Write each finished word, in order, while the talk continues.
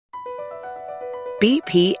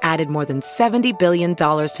BP added more than $70 billion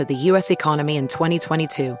to the U.S. economy in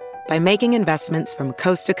 2022 by making investments from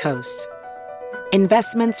coast to coast.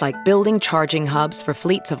 Investments like building charging hubs for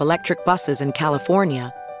fleets of electric buses in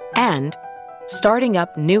California and starting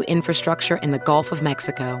up new infrastructure in the Gulf of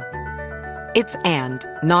Mexico. It's and,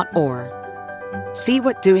 not or. See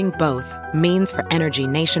what doing both means for energy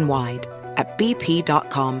nationwide at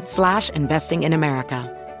bp.com/investing in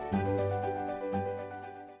America.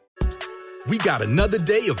 We got another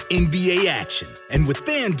day of NBA action. And with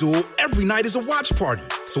FanDuel, every night is a watch party.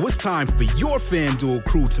 So it's time for your FanDuel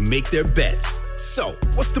crew to make their bets. So,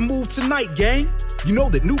 what's the move tonight, gang? You know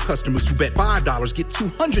that new customers who bet $5 get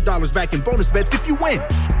 $200 back in bonus bets if you win.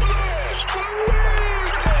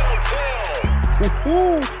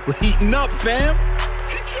 Woo-hoo, we're heating up, fam.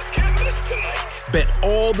 Bet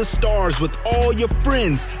all the stars with all your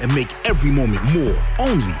friends and make every moment more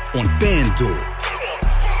only on FanDuel.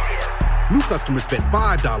 New customers bet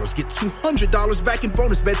 $5, get $200 back in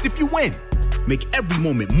bonus bets if you win. Make every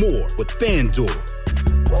moment more with FanDuel.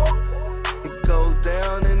 It goes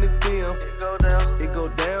down in the DM. It go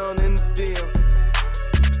down in the DM.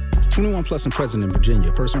 21 plus and present in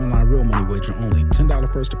Virginia. First online real money wager only. $10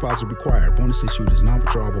 first deposit required. Bonus issued is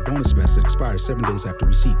non-withdrawable bonus vest that expires 7 days after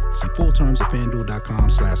receipt. See full terms at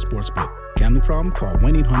FanDuel.com/sportsbook. Gambling problem? Call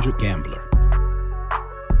 1-800-GAMBLER.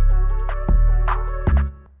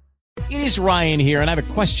 It is Ryan here, and I have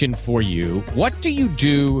a question for you. What do you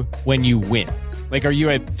do when you win? Like, are you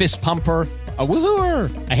a fist pumper, a woo-hooer,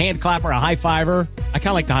 a hand clapper, a high-fiver? I kind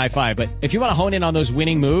of like the high-five, but if you want to hone in on those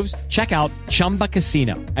winning moves, check out Chumba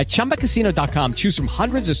Casino. At ChumbaCasino.com, choose from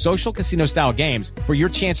hundreds of social casino-style games for your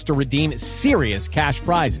chance to redeem serious cash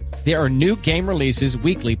prizes. There are new game releases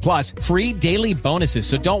weekly, plus free daily bonuses,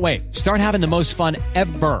 so don't wait. Start having the most fun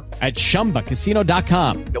ever at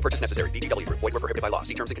ChumbaCasino.com. No purchase necessary. VGW. Void where prohibited by law.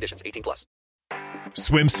 See terms and conditions. 18+.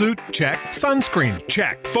 Swimsuit? Check. Sunscreen?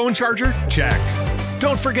 Check. Phone charger? Check.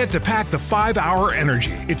 Don't forget to pack the 5-Hour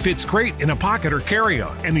Energy. It fits great in a pocket or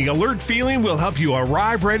carry-on, and the alert feeling will help you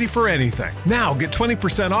arrive ready for anything. Now get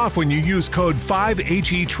 20% off when you use code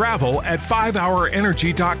 5HETRAVEL at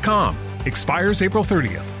 5hourenergy.com. Expires April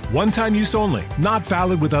 30th. One-time use only. Not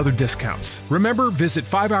valid with other discounts. Remember, visit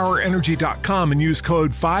 5hourenergy.com and use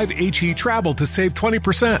code 5HETRAVEL to save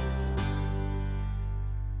 20%.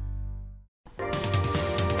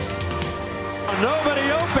 Nobody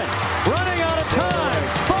open. Running out of time.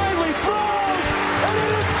 Finally throws. And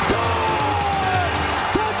it is gone.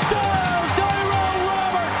 Touchdown, Daryl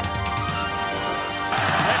Roberts.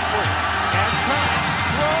 Henry has time.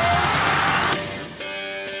 Throws.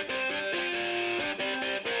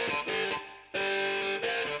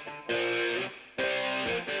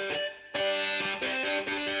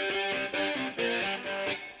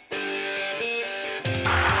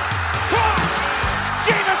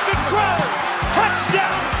 Jamison Crowder.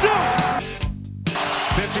 Touchdown, Duke!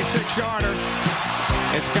 56-yarder.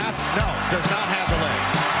 Does not have the leg.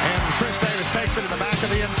 And Chris Davis takes it in the back of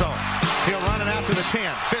the end zone. He'll run it out to the 10,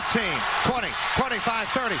 15, 20, 25,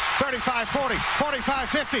 30, 35, 40, 45,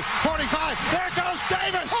 50, 45. There goes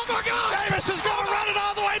Davis! Oh my God! Davis is going to run it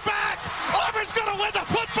all the way back! Auburn's going to win the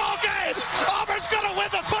football game! Auburn's going to win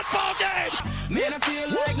the football game! Man, I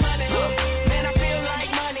feel like money. Man, I feel like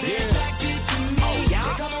money. It's like you to me.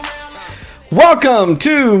 Y'all come around. Welcome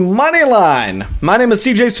to Moneyline. My name is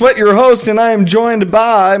CJ Sweat, your host, and I am joined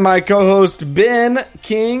by my co-host Ben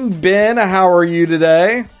King. Ben, how are you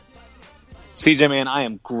today? CJ, man, I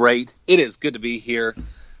am great. It is good to be here.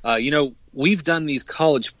 We've done these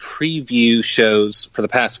college preview shows for the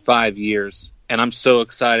past 5 years, and I'm so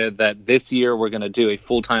excited that this year we're going to do a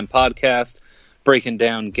full-time podcast breaking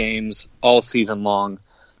down games all season long.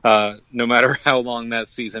 No matter how long that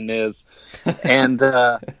season is, and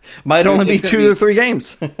might only be 2 to 3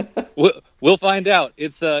 games. We'll find out.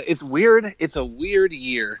 It's weird. It's a weird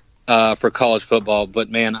year for college football, but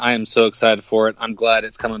man, I am so excited for it. I'm glad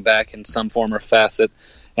it's coming back in some form or facet,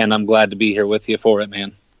 and I'm glad to be here with you for it,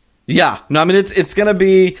 man. Yeah, no, I mean, it's going to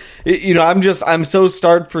be, I'm so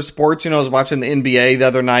starved for sports. I was watching the NBA the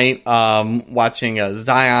other night, watching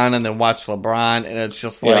Zion and then watch LeBron. And it's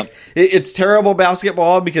just like, it's terrible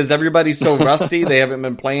basketball because everybody's so rusty. They haven't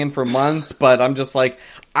been playing for months, but I'm just like,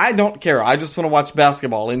 I don't care. I just want to watch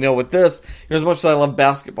basketball. And, with this, as much as I love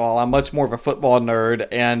basketball, I'm much more of a football nerd.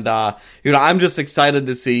 And, I'm just excited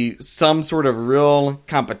to see some sort of real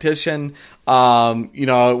competition.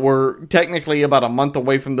 We're technically about a month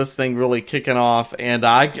away from this thing really kicking off, and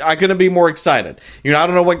I couldn't be more excited. I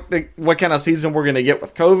don't know what kind of season we're going to get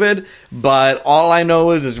with COVID, but all I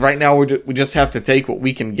know is right now we just have to take what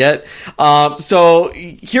we can get. So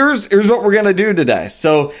here's what we're going to do today.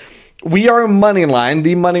 So We are Moneyline,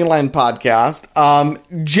 the Moneyline podcast.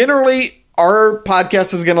 Generally, our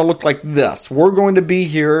podcast is going to look like this. We're going to be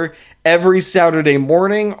here every Saturday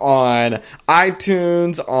morning on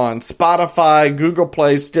iTunes, on Spotify, Google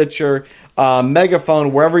Play, Stitcher,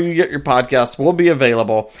 Megaphone, wherever you get your podcasts will be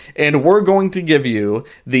available. And we're going to give you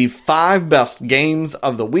the 5 best games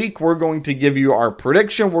of the week. We're going to give you our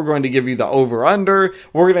prediction. We're going to give you the over-under.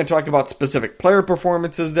 We're going to talk about specific player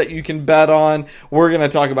performances that you can bet on. We're going to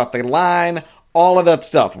talk about the line, all of that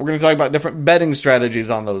stuff. We're going to talk about different betting strategies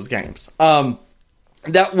on those games.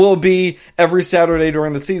 That will be every Saturday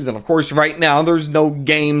during the season. Of course, right now, there's no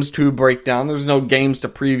games to break down. There's no games to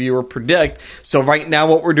preview or predict. So right now,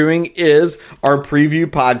 what we're doing is our preview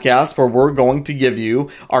podcast where we're going to give you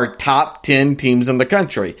our top 10 teams in the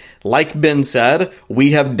country. Like Ben said,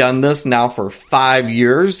 we have done this now for 5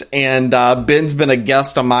 years, and Ben's been a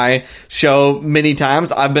guest on my show many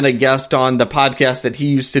times. I've been a guest on the podcast that he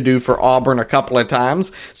used to do for Auburn a couple of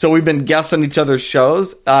times. So we've been guests on each other's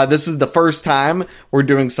shows. This is the first time we're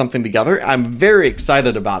doing something together. I'm very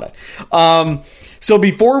excited about it. So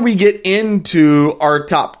before we get into our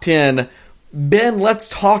top 10, Ben, let's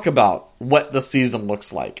talk about what the season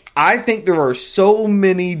looks like. I think there are so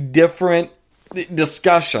many different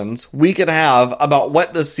discussions we could have about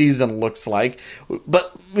what the season looks like.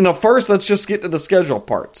 But, first, let's just get to the schedule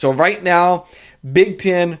part. So right now, Big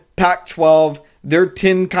Ten, Pac-12, there are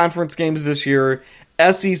 10 conference games this year.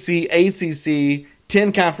 SEC, ACC,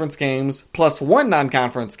 10 conference games plus 1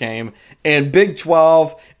 non-conference game, and Big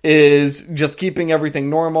 12 is just keeping everything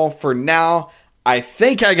normal for now. I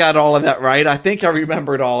think I got all of that right. I think I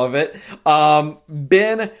remembered all of it.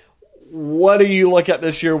 Ben, what do you look at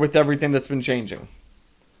this year with everything that's been changing?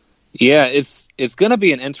 Yeah, it's going to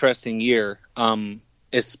be an interesting year,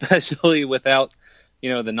 especially without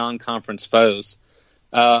the non-conference foes.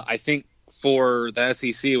 I think for the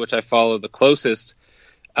SEC, which I follow the closest,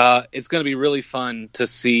 it's going to be really fun to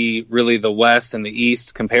see really the West and the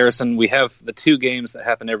East comparison. We have the 2 games that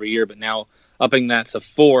happen every year, but now upping that to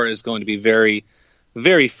 4 is going to be very,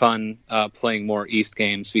 very fun playing more East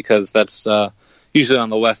games because that's usually on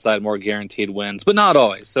the West side more guaranteed wins, but not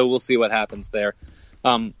always. So we'll see what happens there.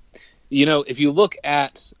 If you look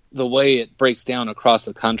at the way it breaks down across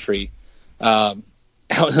the country, out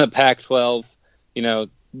in the Pac-12,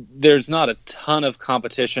 there's not a ton of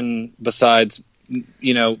competition besides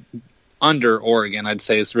under Oregon, I'd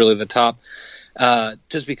say is really the top,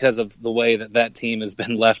 just because of the way that team has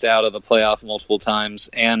been left out of the playoff multiple times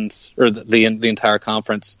or the entire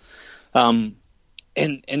conference. And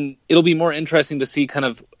it'll be more interesting to see kind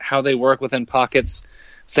of how they work within pockets.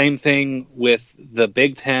 Same thing with the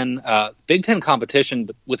Big Ten. Big Ten competition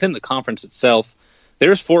within the conference itself,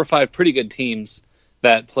 there's 4 or 5 pretty good teams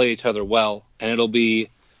that play each other well, and it'll be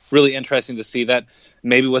really interesting to see that.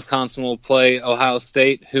 Maybe Wisconsin will play Ohio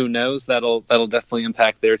State. Who knows? That'll definitely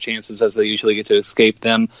impact their chances as they usually get to escape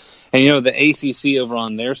them. And the ACC over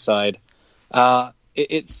on their side,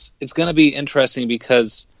 it's going to be interesting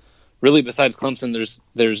because really besides Clemson,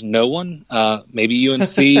 there's no one. Maybe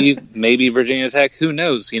UNC, maybe Virginia Tech. Who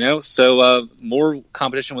knows? So more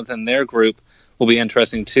competition within their group will be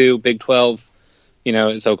interesting too. Big 12,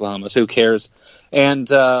 it's Oklahoma. So who cares?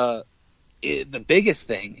 And the biggest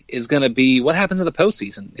thing is going to be what happens in the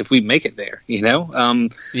postseason if we make it there.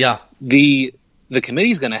 Yeah. The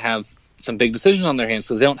committee's going to have some big decisions on their hands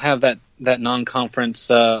because they don't have that non-conference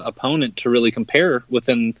opponent to really compare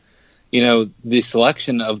within, the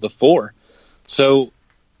selection of the 4. So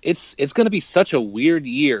it's going to be such a weird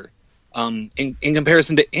year in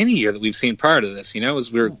comparison to any year that we've seen prior to this.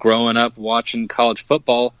 As we were growing up watching college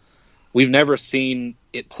football, we've never seen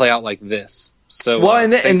it play out like this. So,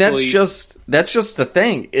 and that's just the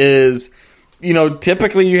thing is,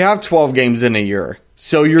 typically you have 12 games in a year.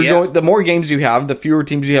 So the more games you have, the fewer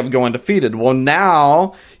teams you have go undefeated. Well,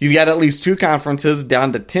 now you got at least 2 conferences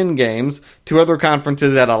down to 10 games, 2 other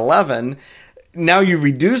conferences at 11. Now you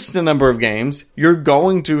reduce the number of games, you're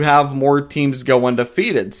going to have more teams go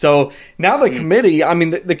undefeated. So now the committee,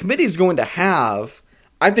 the committee is going to have,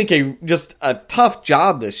 I think, just a tough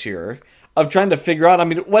job this year of trying to figure out,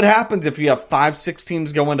 what happens if you have 5-6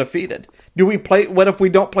 teams go undefeated? What if we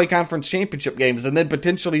don't play conference championship games and then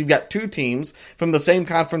potentially you've got 2 teams from the same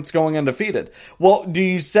conference going undefeated? Well, do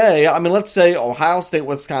you say, let's say Ohio State,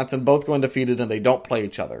 Wisconsin both go undefeated and they don't play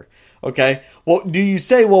each other. Okay. Well, do you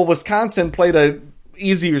say, Wisconsin played a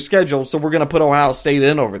easier schedule, so we're going to put Ohio State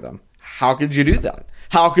in over them? How could you do that?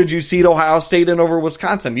 How could you seed Ohio State in over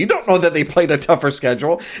Wisconsin? You don't know that they played a tougher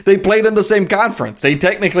schedule. They played in the same conference. They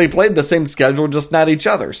technically played the same schedule, just not each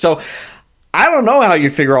other. So I don't know how you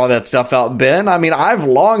figure all that stuff out, Ben. I mean, I've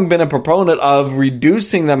long been a proponent of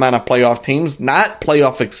reducing the amount of playoff teams, not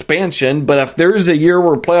playoff expansion. But if there's a year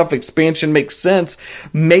where playoff expansion makes sense,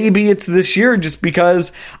 maybe it's this year, just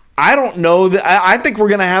because I don't know that. I think we're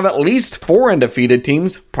going to have at least 4 undefeated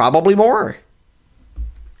teams, probably more.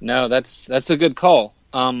 No, that's a good call.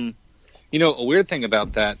 A weird thing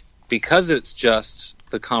about that, because it's just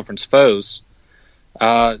the conference foes,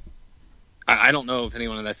 I don't know if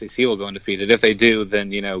anyone in the SEC will go undefeated. If they do, then,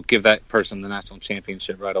 give that person the national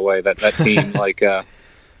championship right away. That team,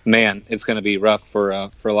 man, it's going to be rough for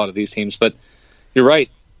a lot of these teams. But you're right.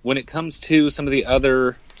 When it comes to some of the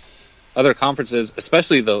other conferences,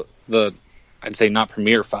 especially the I'd say not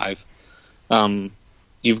Premier 5,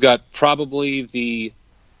 you've got probably the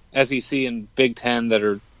SEC and Big Ten that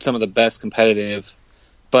are some of the best competitive,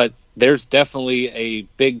 but there's definitely a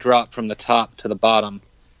big drop from the top to the bottom.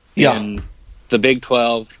 Yeah. In the Big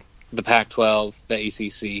 12, the Pac-12, the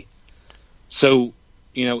ACC. So,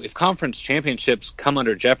 if conference championships come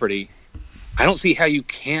under jeopardy, I don't see how you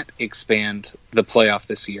can't expand the playoff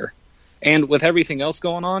this year. And with everything else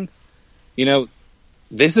going on,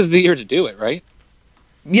 this is the year to do it, right?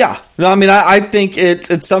 Yeah. No, I mean, I think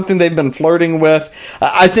it's something they've been flirting with.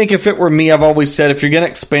 I think if it were me, I've always said if you're going to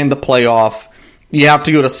expand the playoff, you have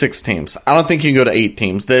to go to 6 teams. I don't think you can go to 8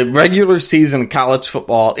 teams. The regular season college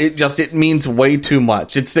football, it means way too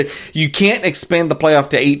much. You can't expand the playoff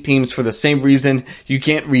to 8 teams for the same reason you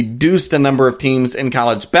can't reduce the number of teams in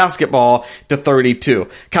college basketball to 32.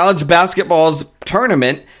 College basketball's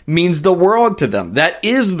tournament means the world to them. That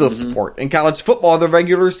is the sport. In college football, the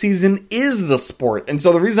regular season is the sport. And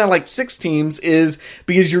so the reason I like 6 teams is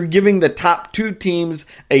because you're giving the top 2 teams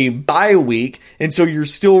a bye week, and so you're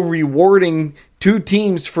still rewarding 2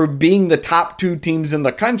 teams for being the top 2 teams in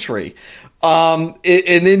the country. And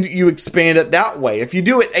then you expand it that way. If you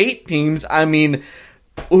do it 8 teams, I mean,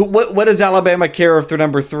 what does Alabama care if they're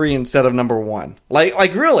number 3 instead of number 1?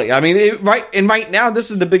 Like really? I mean, right now, this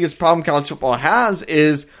is the biggest problem college football has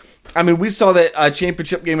is, I mean, we saw that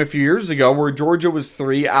championship game a few years ago where Georgia was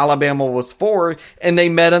 3, Alabama was 4, and they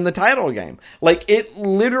met in the title game.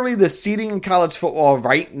 Literally the seeding in college football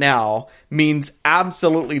right now means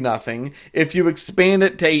absolutely nothing. If you expand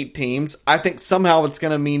it to 8 teams, I think somehow it's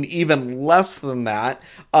going to mean even less than that.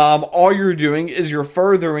 All you're doing is you're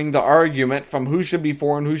furthering the argument from who should be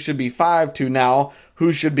 4 and who should be 5 to now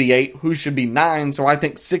who should be 8, who should be 9. So I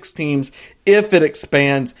think 6 teams, if it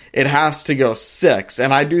expands, it has to go 6.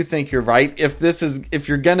 And I do think you're right. If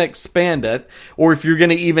you're going to expand it, or if you're going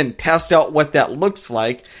to even test out what that looks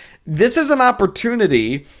like, this is an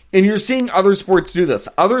opportunity, and you're seeing other sports do this.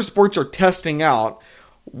 Other sports are testing out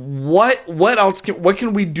what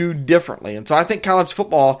can we do differently. And so I think college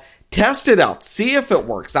football, test it out. See if it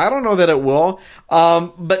works. I don't know that it will,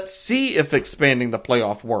 but see if expanding the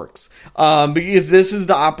playoff works. Because this is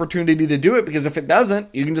the opportunity to do it, because if it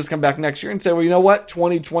doesn't, you can just come back next year and say, well, you know what?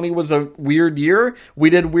 2020 was a weird year.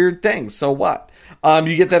 We did weird things. So what?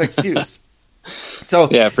 You get that excuse. So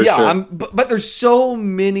sure. But there's so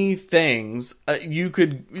many things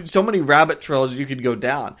so many rabbit trails you could go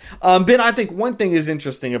down. Ben, I think one thing is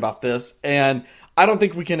interesting about this, and I don't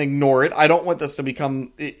think we can ignore it. I don't want this to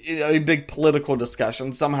become a big political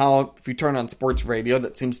discussion. Somehow, if you turn on sports radio,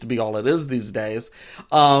 that seems to be all it is these days.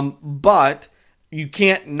 But you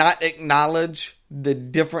can't not acknowledge the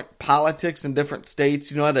different politics in different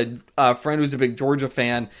states. I had a friend who's a big Georgia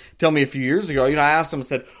fan tell me a few years ago, I asked him, I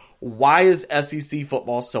said, why is SEC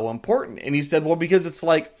football so important? And he said, well, because it's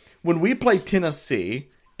like when we play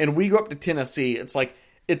Tennessee and we go up to Tennessee, it's like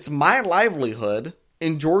it's my livelihood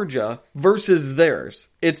in Georgia versus theirs.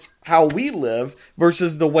 It's how we live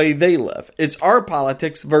versus the way they live. It's our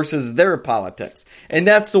politics versus their politics. And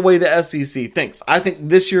that's the way the SEC thinks. I think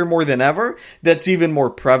this year more than ever, that's even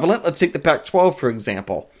more prevalent. Let's take the Pac-12, for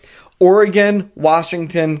example. Oregon,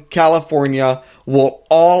 Washington, California will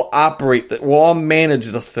all manage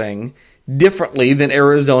this thing differently than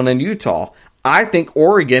Arizona and Utah. I think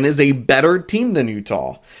Oregon is a better team than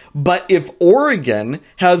Utah. But if Oregon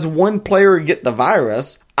has one player get the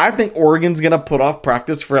virus, I think Oregon's going to put off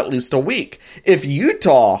practice for at least a week. If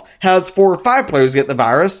Utah has 4 or 5 players get the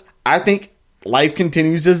virus, I think life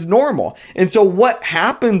continues as normal. And so what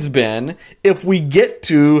happens, Ben, if we get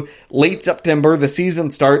to late September, the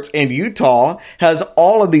season starts, and Utah has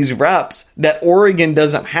all of these reps that Oregon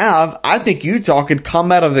doesn't have? I think Utah could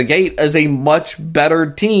come out of the gate as a much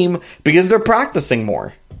better team because they're practicing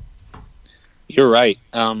more. You're right.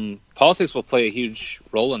 Politics will play a huge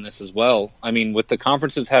role in this as well. I mean, with the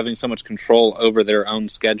conferences having so much control over their own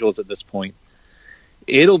schedules at this point,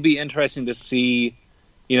 it'll be interesting to see,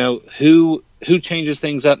 who changes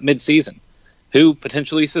things up mid-season. who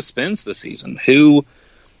potentially suspends the season, who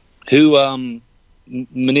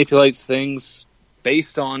manipulates things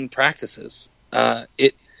based on practices.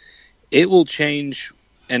 It will change,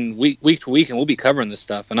 and week to week, and we'll be covering this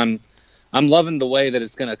stuff. And I'm loving the way that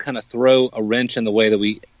it's going to kind of throw a wrench in the way that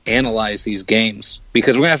we analyze these games,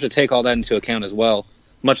 because we're going to have to take all that into account as well,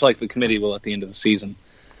 much like the committee will at the end of the season.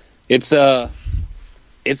 It's going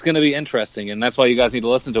to be interesting, and that's why you guys need to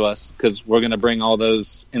listen to us, because we're going to bring all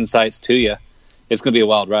those insights to you. It's going to be a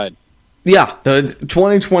wild ride. Yeah,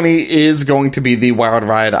 2020 is going to be the wild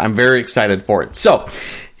ride. I'm very excited for it. So,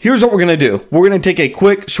 here's what we're going to do. We're going to take a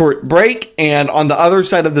quick, short break, and on the other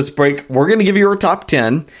side of this break, we're going to give you our top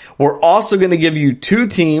 10. We're also going to give you 2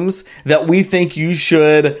 teams that we think you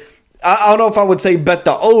should, I don't know if I would say bet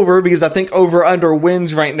the over, because I think over-under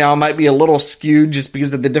wins right now might be a little skewed just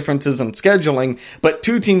because of the differences in scheduling, but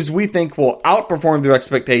 2 teams we think will outperform their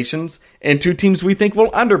expectations, and 2 teams we think will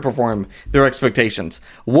underperform their expectations.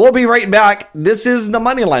 We'll be right back. This is the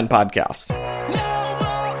Moneyline Podcast.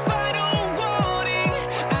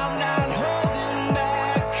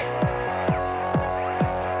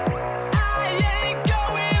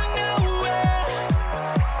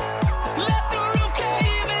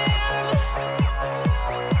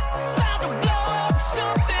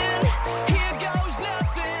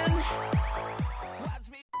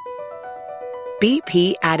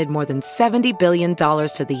 BP added more than $70 billion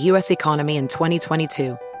to the U.S. economy in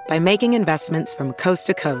 2022 by making investments from coast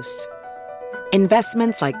to coast.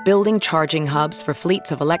 Investments like building charging hubs for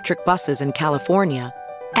fleets of electric buses in California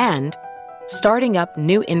and starting up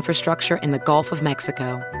new infrastructure in the Gulf of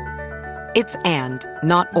Mexico. It's and,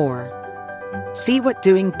 not or. See what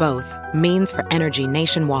doing both means for energy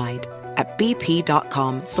nationwide at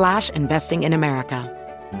bp.com/investing in America.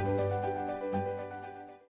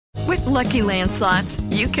 With Lucky Land Slots,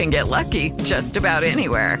 you can get lucky just about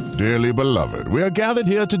anywhere. Dearly beloved, we are gathered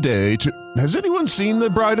here today to... Has anyone seen the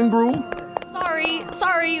bride and groom?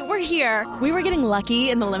 Sorry, we're here. We were getting lucky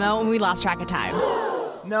in the limo and we lost track of time.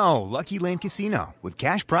 No, Lucky Land Casino, with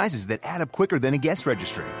cash prizes that add up quicker than a guest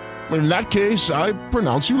registry. In that case, I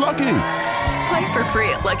pronounce you lucky. Play for free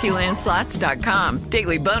at LuckyLandSlots.com.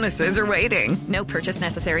 Daily bonuses are waiting. No purchase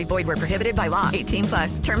necessary. Void where prohibited by law.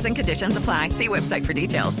 18+. Terms and conditions apply. See website for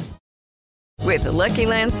details. With the Lucky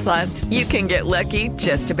Land Slots, you can get lucky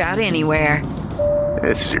just about anywhere.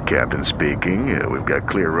 This is your captain speaking. We've got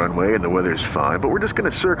clear runway and the weather's fine, but we're just going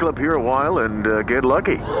to circle up here a while and get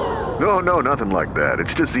lucky. No, nothing like that.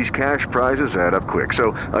 It's just these cash prizes add up quick.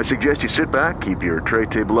 So I suggest you sit back, keep your tray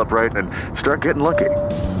table upright, and start getting lucky.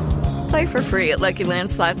 Play for free at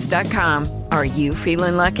LuckyLandSlots.com. Are you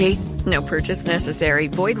feeling lucky? No purchase necessary.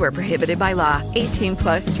 Void where prohibited by law.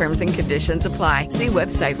 18+ terms and conditions apply. See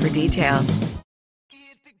website for details.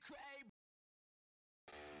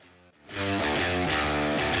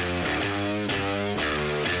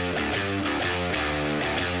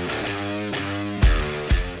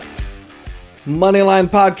 Moneyline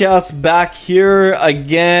Podcast back here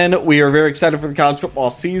again. We are very excited for the college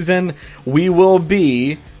football season. We will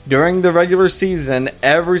be, during the regular season,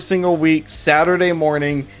 every single week, Saturday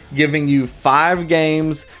morning, giving you 5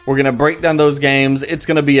 games. We're going to break down those games. It's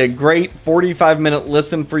going to be a great 45-minute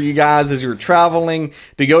listen for you guys as you're traveling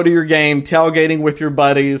to go to your game, tailgating with your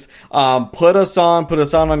buddies. Put us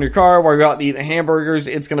on your car while you're out eating hamburgers.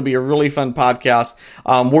 It's going to be a really fun podcast.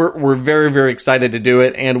 We're very, very excited to do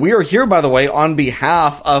it. And we are here, by the way, on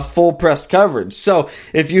behalf of Full Press Coverage. So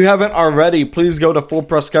if you haven't already, please go to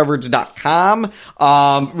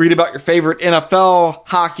fullpresscoverage.com. Read about your favorite NFL,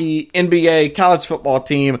 hockey, NBA, college football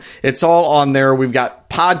team. It's all on there. We've got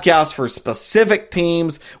podcasts for specific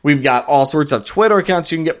teams. We've got all sorts of Twitter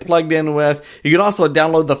accounts you can get plugged in with. You can also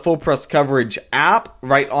download the Full Press Coverage app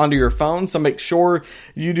right onto your phone, so make sure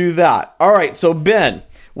you do that. All right, so Ben,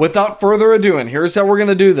 without further ado, and here's how we're going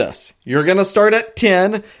to do this. You're going to start at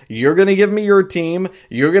 10. You're going to give me your team.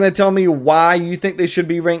 You're going to tell me why you think they should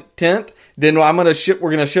be ranked 10th. Then we're going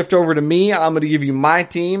to shift over to me. I'm going to give you my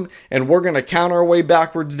team, and we're going to count our way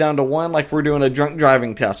backwards down to 1 like we're doing a drunk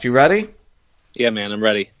driving test. You ready? Yeah, man, I'm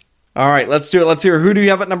ready. All right, let's do it. Let's hear. Who do you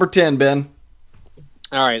have at number 10, Ben?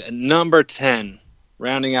 All right, at number 10,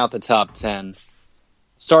 rounding out the top 10,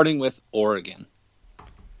 starting with Oregon.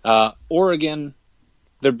 Oregon,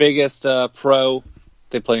 their biggest pro,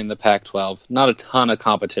 they play in the Pac-12. Not a ton of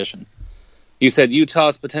competition. You said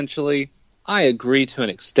Utah's potentially. I agree to an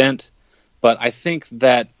extent, but I think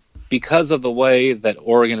that because of the way that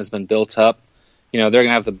Oregon has been built up, they're going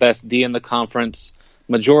to have the best D in the conference.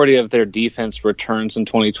 Majority of their defense returns in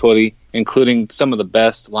 2020, including some of the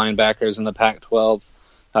best linebackers in the Pac-12,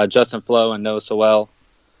 Justin Flo and Noah Sewell.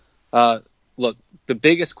 Look, the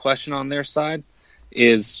biggest question on their side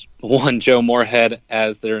is one, Joe Moorhead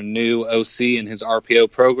as their new OC in his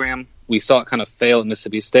RPO program. We saw it kind of fail at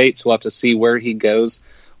Mississippi State, so we'll have to see where he goes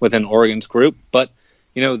within Oregon's group. But,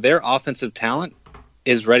 their offensive talent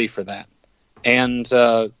is ready for that. And,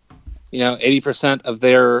 80% of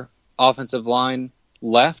their offensive line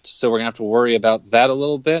left, so we're going to have to worry about that a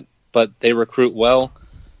little bit. But they recruit well,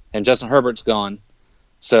 and Justin Herbert's gone.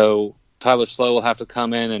 So Tyler Slow will have to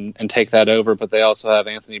come in and take that over, but they also have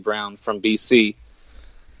Anthony Brown from BC.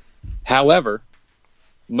 However,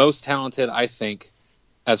 most talented, I think,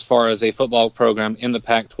 as far as a football program in the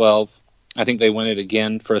Pac-12, I think they win it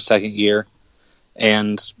again for a second year.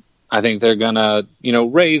 And I think they're going to,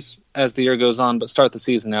 raise as the year goes on, but start the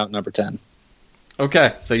season out at number 10.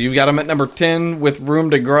 Okay, so you've got them at number 10 with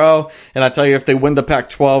room to grow, and I tell you, if they win the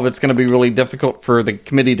Pac-12, it's going to be really difficult for the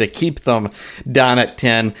committee to keep them down at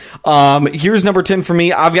 10. Here's number 10 for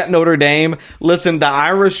me. I've got Notre Dame. Listen, the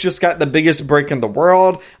Irish just got the biggest break in the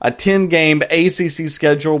world, a 10-game ACC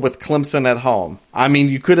schedule with Clemson at home. I mean,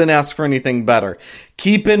 you couldn't ask for anything better.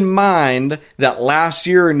 Keep in mind that last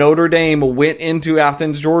year Notre Dame went into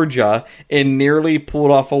Athens, Georgia, and nearly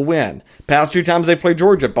pulled off a win. Past 2 times they played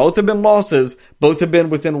Georgia, both have been losses, both have been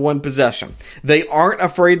within 1 possession. They aren't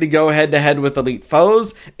afraid to go head-to-head with elite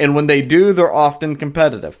foes, and when they do, they're often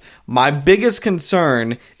competitive. My biggest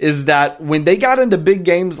concern is that when they got into big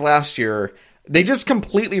games last year, they just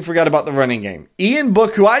completely forgot about the running game. Ian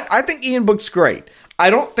Book, who I think Ian Book's great. I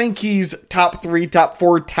don't think he's top 3, top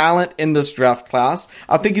 4 talent in this draft class.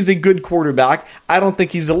 I think he's a good quarterback. I don't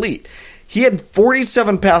think he's elite. He had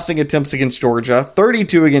 47 passing attempts against Georgia,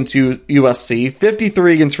 32 against USC,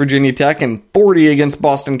 53 against Virginia Tech, and 40 against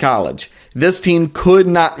Boston College. This team could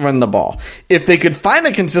not run the ball. If they could find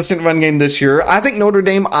a consistent run game this year, I think Notre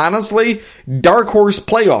Dame, honestly, dark horse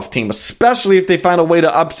playoff team, especially if they find a way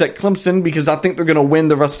to upset Clemson, because I think they're going to win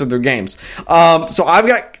the rest of their games. So I've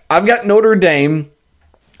got Notre Dame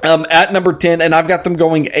at number 10, and I've got them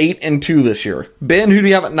going 8-2 this year. Ben, who do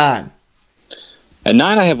you have at 9? At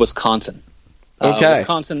 9, I have Wisconsin. Okay.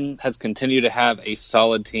 Wisconsin has continued to have a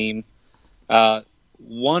solid team.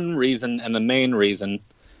 One reason, and the main reason,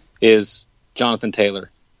 is Jonathan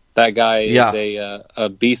Taylor. That guy is a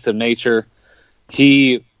beast of nature.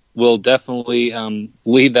 He will definitely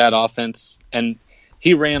lead that offense, and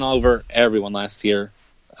he ran over everyone last year.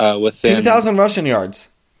 Within 2,000 rushing yards.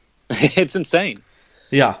 It's insane.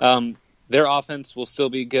 Yeah. Their offense will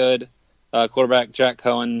still be good. Quarterback Jack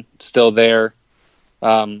Cohen still there.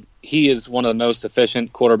 He is one of the most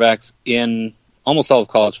efficient quarterbacks in almost all of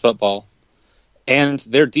college football. And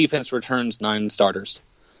their defense returns 9 starters.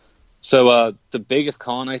 So the biggest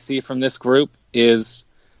con I see from this group is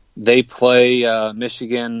they play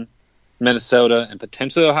Michigan, Minnesota, and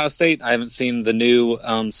potentially Ohio State. I haven't seen the new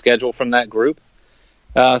schedule from that group.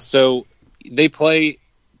 So they play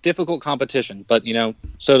difficult competition, but,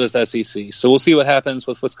 so does the SEC. So we'll see what happens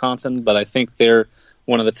with Wisconsin, but I think they're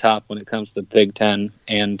one of the top when it comes to the Big Ten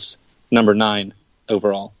and number 9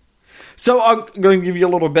 overall. So I'm going to give you a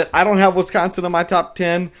little bit. I don't have Wisconsin in my top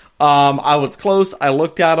 10. I was close. I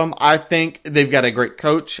looked at them. I think they've got a great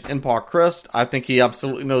coach in Paul Chryst. I think he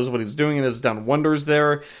absolutely knows what he's doing and has done wonders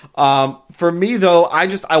there. For me, though,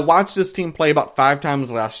 I watched this team play about 5 times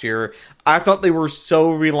last year. I thought they were so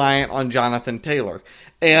reliant on Jonathan Taylor.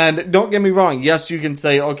 And don't get me wrong, yes, you can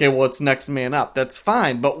say, okay, well, it's next man up. That's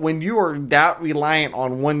fine. But when you are that reliant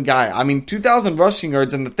on one guy, 2,000 rushing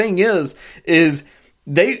yards, and the thing is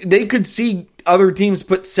they could see other teams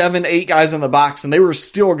put 7, 8 guys in the box, and they were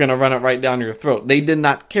still going to run it right down your throat. They did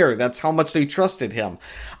not care. That's how much they trusted him.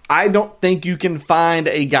 I don't think you can find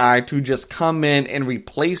a guy to just come in and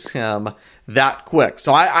replace him that quick.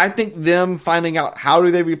 So I think them finding out how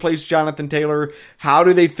do they replace Jonathan Taylor, how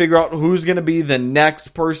do they figure out who's going to be the next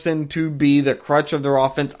person to be the crutch of their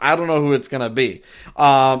offense, I don't know who it's going to be.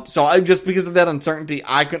 So just because of that uncertainty,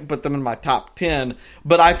 I couldn't put them in my top 10,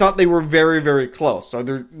 but I thought they were very, very close. So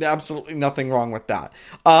there's absolutely nothing wrong with that.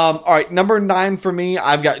 All right, number 9 for me,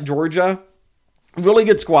 I've got Georgia. Really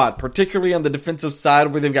good squad, particularly on the defensive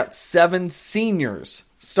side where they've got 7 seniors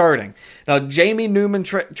starting. Now, Jamie Newman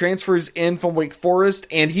transfers in from Wake Forest,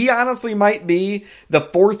 and he honestly might be the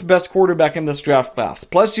 4th best quarterback in this draft class.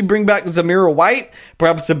 Plus, you bring back Zamir White,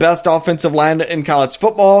 perhaps the best offensive line in college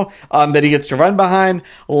football that he gets to run behind.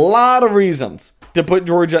 A lot of reasons to put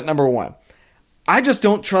Georgia at number 1. I just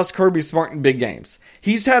don't trust Kirby Smart in big games.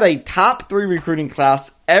 He's had a top 3 recruiting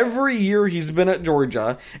class every year he's been at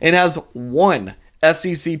Georgia and has won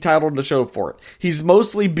SEC title to show for it. He's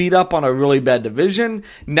mostly beat up on a really bad division.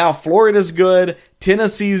 Now Florida's good.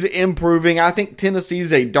 Tennessee's improving. I think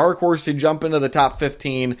Tennessee's a dark horse to jump into the top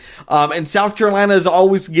 15. And South Carolina has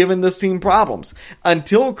always given this team problems.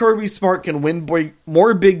 Until Kirby Smart can win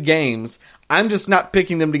more big games, I'm just not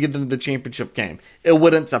picking them to get into the championship game. It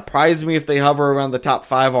wouldn't surprise me if they hover around the top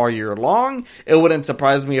 5 all year long. It wouldn't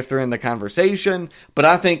surprise me if they're in the conversation. But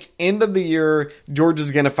I think end of the year,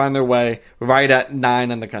 Georgia's going to find their way right at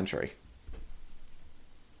 9 in the country.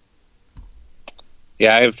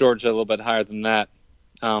 Yeah, I have Georgia a little bit higher than that.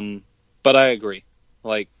 But I agree.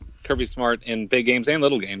 Like, Kirby Smart in big games and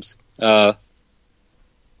little games, they're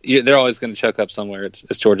always going to choke up somewhere.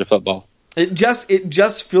 It's Georgia football. It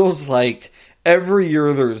just feels like every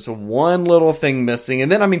year there's one little thing missing.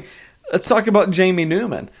 And then, I mean, let's talk about Jamie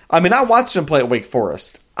Newman. I mean, I watched him play at Wake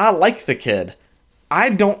Forest. I like the kid.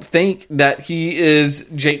 I don't think that he is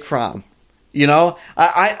Jake Fromm. You know,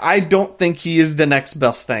 I don't think he is the next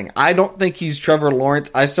best thing. I don't think he's Trevor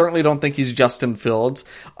Lawrence. I certainly don't think he's Justin Fields.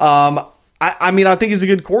 I mean, I think he's a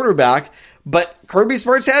good quarterback, but Kirby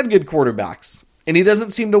Smart's had good quarterbacks, and he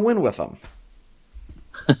doesn't seem to win with them.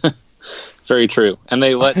 Very true. And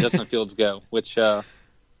they let Justin Fields go, which, how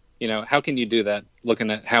can you do that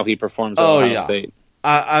looking at how he performs at Ohio State?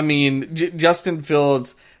 I mean, Justin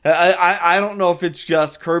Fields, I don't know if it's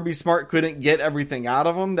just Kirby Smart couldn't get everything out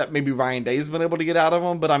of him that maybe Ryan Day's been able to get out of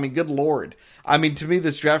him, but I mean, good Lord. I mean, to me,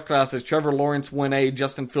 this draft class is Trevor Lawrence 1A,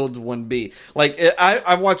 Justin Fields 1B. Like,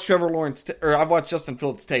 I've watched I've watched Justin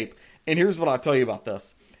Fields tape, and here's what I'll tell you about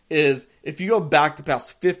this, is if you go back the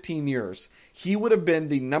past 15 years, he would have been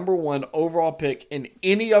the number 1 overall pick in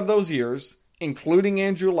any of those years, including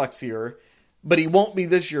Andrew Luck's year, but he won't be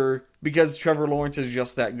this year because Trevor Lawrence is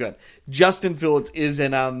just that good. Justin Fields is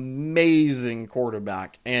an amazing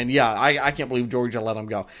quarterback. And yeah, I can't believe Georgia let him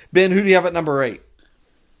go. Ben, who do you have at number 8?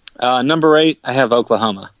 Number 8, I have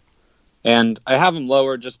Oklahoma. And I have them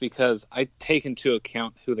lower just because I take into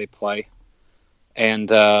account who they play.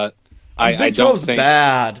 And I don't think...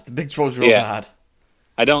 bad. The Big 12's real bad.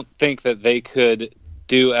 I don't think that they could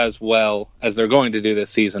do as well as they're going to do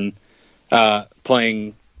this season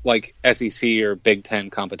playing like SEC or Big Ten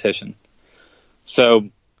competition. So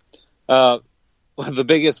the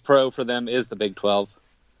biggest pro for them is the Big 12.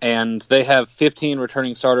 And they have 15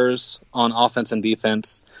 returning starters on offense and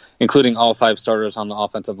defense, including all 5 starters on the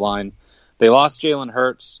offensive line. They lost Jalen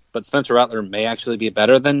Hurts, but Spencer Rattler may actually be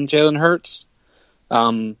better than Jalen Hurts.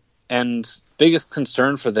 And biggest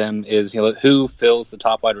concern for them is who fills the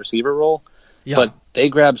top wide receiver role. Yeah. But they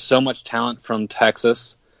grab so much talent from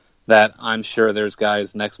Texas that I'm sure there's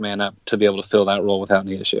guys next man up to be able to fill that role without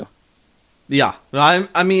any issue. Yeah,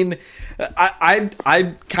 I mean,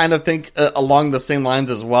 I kind of think along the same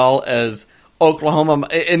lines as well as Oklahoma.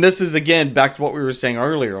 And this is, again, back to what we were saying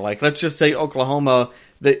earlier. Like, let's just say Oklahoma,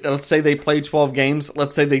 let's say they play 12 games.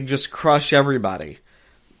 Let's say they just crush everybody.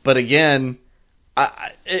 But again,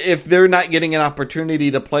 if they're not getting an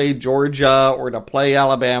opportunity to play Georgia or to play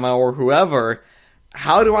Alabama or whoever,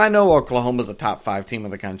 how do I know Oklahoma's a top 5 team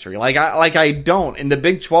in the country? I don't. In the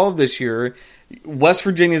Big 12 this year, West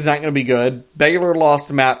Virginia's not going to be good. Baylor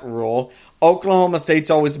lost Matt Rule. Oklahoma State's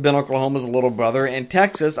always been Oklahoma's little brother. And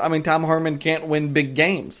Texas, I mean, Tom Herman can't win big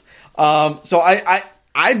games. So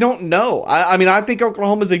I don't know. I mean, I think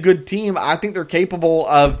Oklahoma's a good team. I think they're capable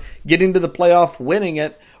of getting to the playoff, winning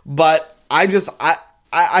it. But I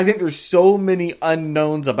think there's so many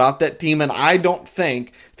unknowns about that team, and I don't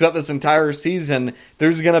think throughout this entire season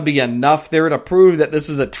there's going to be enough there to prove that this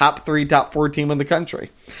is a top 3, top 4 team in the country.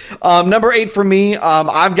 Number 8 for me,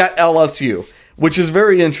 I've got LSU, which is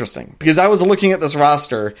very interesting because I was looking at this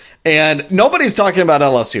roster and nobody's talking about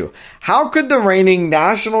LSU. How could the reigning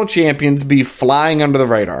national champions be flying under the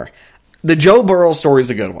radar? The Joe Burrow story is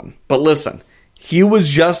a good one, but listen. He was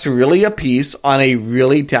just really a piece on a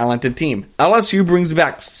really talented team. LSU brings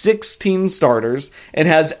back 16 starters and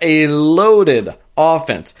has a loaded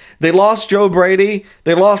offense. They lost Joe Brady.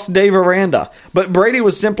 They lost Dave Aranda. But Brady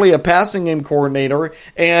was simply a passing game coordinator,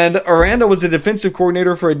 and Aranda was a defensive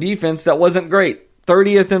coordinator for a defense that wasn't great.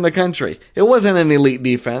 30th in the country. It wasn't an elite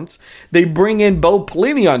defense. They bring in Bo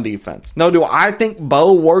Pelini on defense. Now, do I think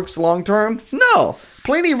Bo works long term? No.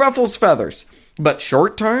 Pelini ruffles feathers. But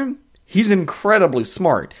short term? He's incredibly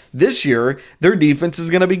smart. This year, their defense is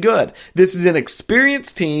going to be good. This is an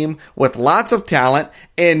experienced team with lots of talent,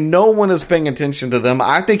 and no one is paying attention to them.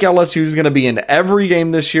 I think LSU is going to be in every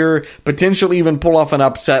game this year, potentially even pull off an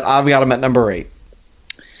upset. I've got them at number 8.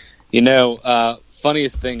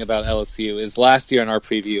 Funniest thing about LSU is last year in our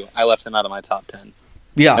preview, I left them out of my top 10.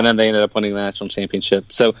 Yeah. And then they ended up winning the national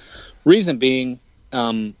championship. So, reason being,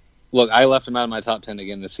 look, I left them out of my top 10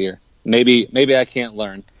 again this year. Maybe I can't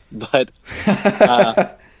learn, but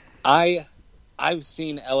I've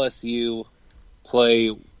seen LSU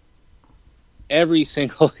play every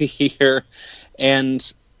single year,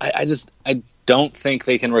 and I don't think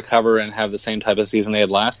they can recover and have the same type of season they had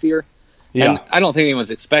last year. Yeah. And I don't think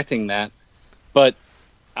anyone's expecting that, but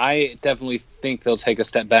I definitely think they'll take a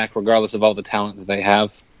step back regardless of all the talent that they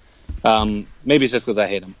have. Maybe it's just because I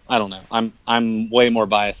hate them. I don't know. I'm way more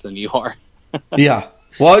biased than you are. Yeah.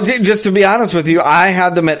 Well, just to be honest with you, I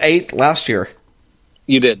had them at 8th last year.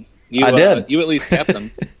 You did. I did. You at least kept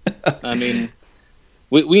them. I mean,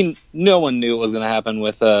 we no one knew what was going to happen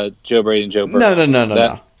with Joe Brady and Joe Burrow.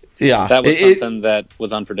 No. Yeah, that was something that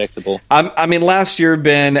was unpredictable. I mean, last year,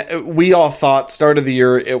 Ben, we all thought start of the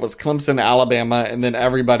year it was Clemson, Alabama, and then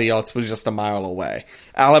everybody else was just a mile away.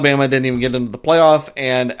 Alabama didn't even get into the playoff,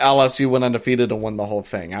 and LSU went undefeated and won the whole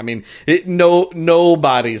thing. I mean,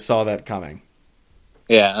 nobody saw that coming.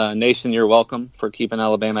 Yeah, Nation, you're welcome for keeping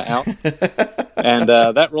Alabama out. And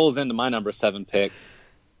that rolls into my number 7 pick.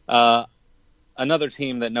 Another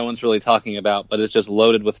team that no one's really talking about, but is just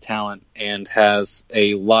loaded with talent and has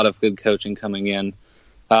a lot of good coaching coming in.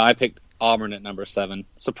 I picked Auburn at number 7.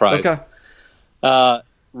 Surprise. Okay.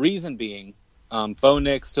 Reason being, Bo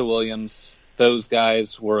Nix to Williams, those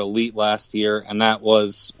guys were elite last year, and that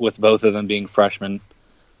was with both of them being freshmen.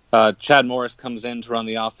 Chad Morris comes in to run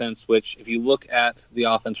the offense, which if you look at the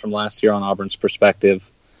offense from last year on Auburn's perspective,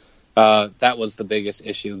 that was the biggest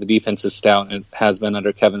issue. The defense is stout and has been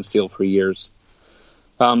under Kevin Steele for years.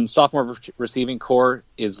 Sophomore receiving core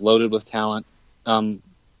is loaded with talent.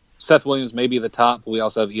 Seth Williams may be the top, but we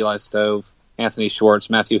also have Eli Stove, Anthony Schwartz,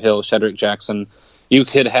 Matthew Hill, Shedrick Jackson. You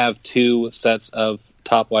could have 2 sets of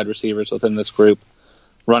top wide receivers within this group.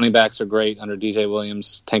 Running backs are great under DJ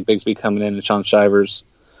Williams, Tank Bigsby coming in, and Sean Shivers.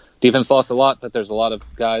 Defense lost a lot, but there's a lot of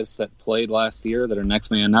guys that played last year that are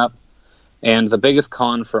next man up. And the biggest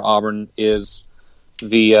con for Auburn is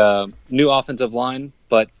the new offensive line,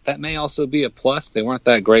 but that may also be a plus. They weren't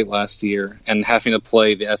that great last year, and having to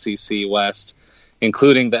play the SEC West,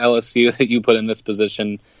 including the LSU that you put in this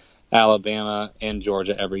position, Alabama, and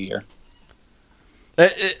Georgia every year.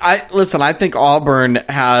 I think Auburn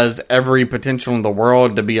has every potential in the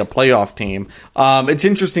world to be a playoff team. It's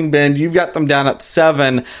interesting, Ben, you've got them down at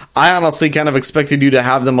 7. I honestly kind of expected you to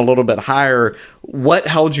have them a little bit higher. What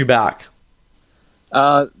held you back?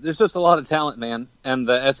 There's just a lot of talent, man, and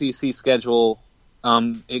the SEC schedule,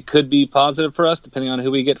 it could be positive for us depending on who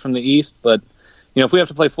we get from the East, but if we have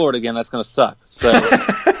to play Florida again, that's going to suck. So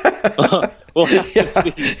we'll have to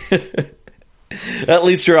see. At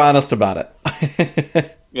least you're honest about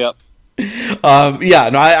it. Yep.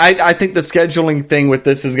 I think the scheduling thing with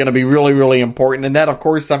this is going to be really, really important. And that, of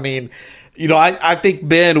course, I mean, I think,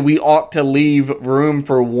 Ben, we ought to leave room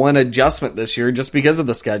for one adjustment this year just because of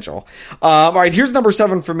the schedule. All right, here's number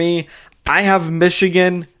 7 for me. I have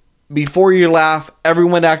Michigan. Before you laugh,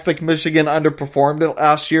 everyone acts like Michigan underperformed it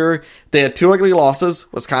last year. They had 2 ugly losses,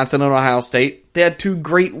 Wisconsin and Ohio State. They had 2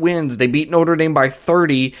 great wins. They beat Notre Dame by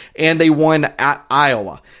 30, and they won at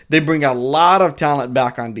Iowa. They bring a lot of talent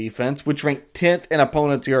back on defense, which ranked 10th in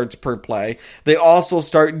opponents' yards per play. They also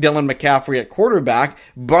start Dylan McCaffrey at quarterback,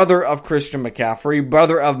 brother of Christian McCaffrey,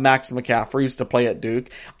 brother of Max McCaffrey, used to play at Duke.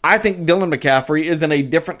 I think Dylan McCaffrey is in a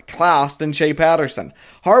different class than Shea Patterson.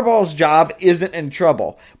 Harbaugh's job isn't in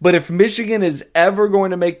trouble, but if Michigan is ever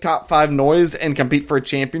going to make top 5 noise and compete for a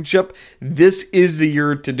championship, this is the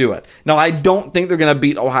year to do it. Now, I don't think they're going to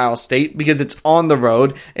beat Ohio State because it's on the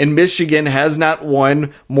road, and Michigan has not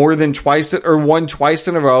won more than twice in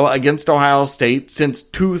a row against Ohio State since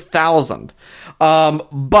 2000.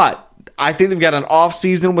 But I think they've got an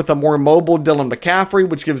offseason with a more mobile Dylan McCaffrey,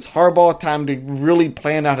 which gives Harbaugh time to really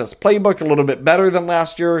plan out his playbook a little bit better than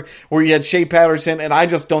last year, where you had Shea Patterson, and I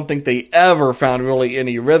just don't think they ever found really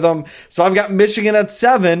any rhythm. So I've got Michigan at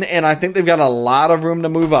 7, and I think they've got a lot of room to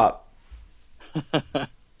move up.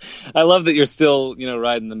 I love that you're still,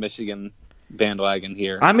 riding the Michigan bandwagon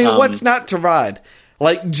here. I mean, what's not to ride?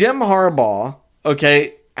 Like, Jim Harbaugh,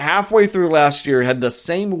 okay, halfway through last year had the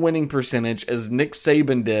same winning percentage as Nick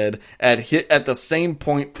Saban did at the same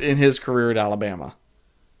point in his career at Alabama.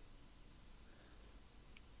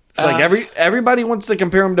 It's like everybody wants to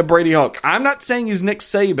compare him to Brady Hoke. I'm not saying he's Nick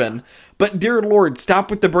Saban, but dear Lord, stop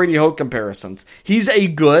with the Brady Hoke comparisons. He's a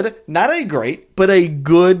good, not a great, but a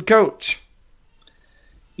good coach.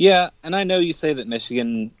 Yeah, and I know you say that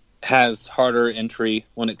Michigan has harder entry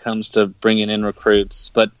when it comes to bringing in recruits,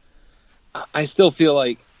 but I still feel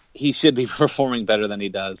like he should be performing better than he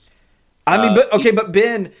does. I mean, but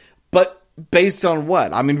Ben, based on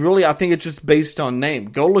what? I mean, really, I think it's just based on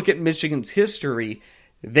name. Go look at Michigan's history.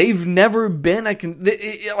 they've never been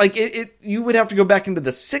you would have to go back into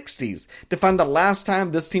the 60s to find the last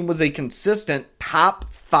time this team was a consistent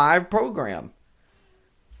top 5 program.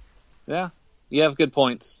 Yeah, you have good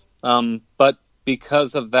points. But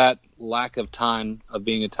because of that lack of time of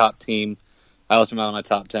being a top team, I left them out of my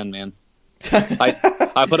top 10, man.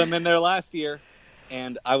 I put them in there last year,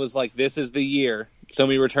 and I was like, this is the year. So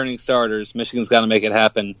many returning starters. Michigan's got to make it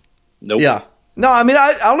happen. Nope. Yeah. No, I mean,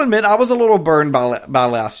 I'll admit I was a little burned by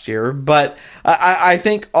last year, but I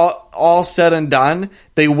think all said and done,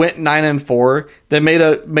 they went 9-4. They made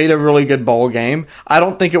a really good bowl game. I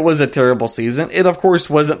don't think it was a terrible season. It, of course,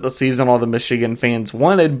 wasn't the season all the Michigan fans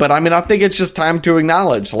wanted, but I mean, I think it's just time to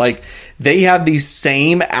acknowledge, like, they have these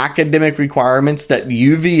same academic requirements that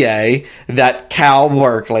UVA, that Cal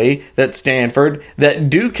Berkeley, that Stanford, that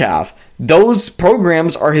Duke have. Those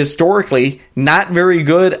programs are historically not very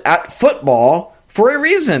good at football for a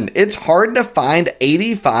reason. It's hard to find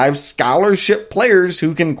 85 scholarship players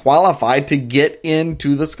who can qualify to get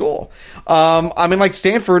into the school. I mean, like,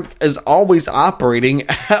 Stanford is always operating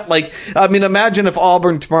at, like, I mean, imagine if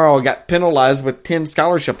Auburn tomorrow got penalized with 10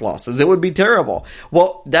 scholarship losses. It would be terrible.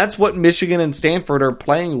 Well, that's what Michigan and Stanford are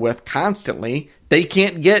playing with constantly. They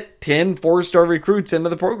can't get 10 4-star recruits into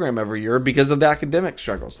the program every year because of the academic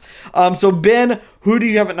struggles. So, Ben, who do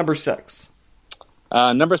you have at number 6?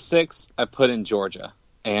 Number 6, I put in Georgia.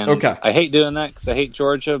 And I hate doing that because I hate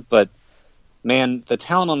Georgia, but, man, the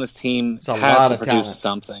talent on this team has to produce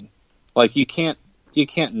something. Like, you can't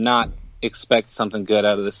not expect something good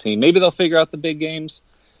out of this team. Maybe they'll figure out the big games.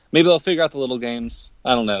 Maybe they'll figure out the little games.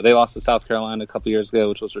 I don't know. They lost to South Carolina a couple years ago,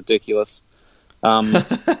 which was ridiculous.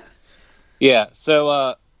 Yeah,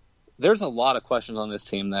 so there's a lot of questions on this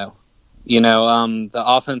team, though. You know, the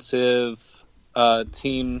offensive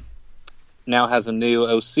team now has a new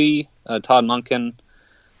OC, Todd Monken.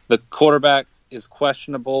 The quarterback is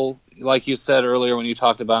questionable. Like you said earlier when you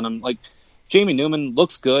talked about him, like, Jamie Newman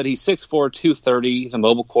looks good. He's 6'4", 230. He's a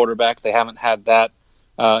mobile quarterback. They haven't had that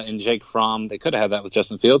in Jake Fromm. They could have had that with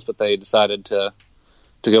Justin Fields, but they decided to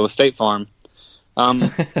go with State Farm.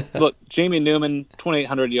 Look, Jamie Newman,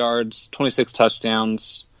 2,800 yards, 26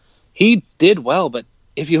 touchdowns. He did well, but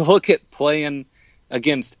if you look at playing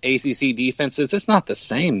against ACC defenses, it's not the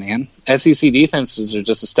same, man. SEC defenses are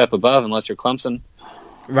just a step above unless you're Clemson.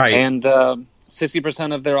 Right. And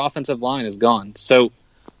 60% of their offensive line is gone. So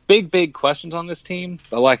big questions on this team.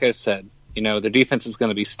 But like I said, you know, their defense is going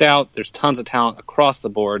to be stout. There's tons of talent across the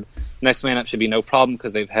board. Next man up should be no problem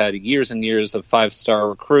because they've had years and years of 5-star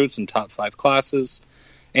recruits in top 5 classes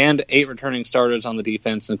and 8 returning starters on the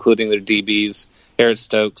defense, including their DBs, Eric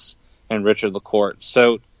Stokes and Richard LaCourte.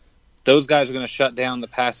 So those guys are going to shut down the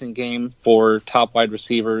passing game for top wide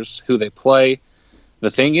receivers who they play. The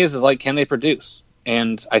thing is like, can they produce?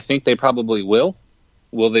 And I think they probably will.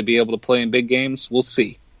 Will they be able to play in big games? We'll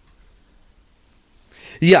see.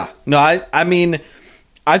 Yeah. No, I mean,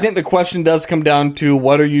 I think the question does come down to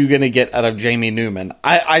what are you going to get out of Jamie Newman?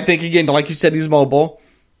 I think, again, like you said, he's mobile,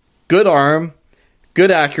 good arm,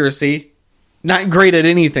 good accuracy, not great at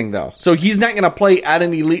anything, though. So he's not going to play at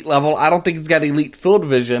an elite level. I don't think he's got elite field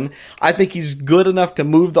vision. I think he's good enough to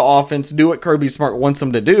move the offense, do what Kirby Smart wants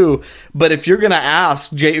him to do. But if you're going to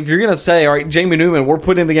ask, if you're going to say, all right, Jamie Newman, we're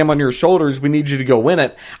putting the game on your shoulders, we need you to go win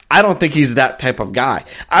it, I don't think he's that type of guy.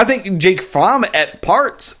 I think Jake Fromm at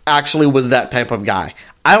parts actually was that type of guy.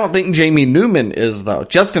 I don't think Jamie Newman is, though.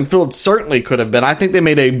 Justin Fields certainly could have been. I think they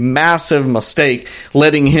made a massive mistake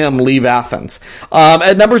letting him leave Athens.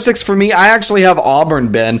 At number 6 for me, I actually have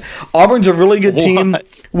Auburn, Ben. Auburn's a really good team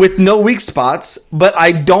with no weak spots, but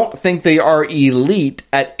I don't think they are elite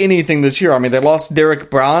at anything this year. I mean, they lost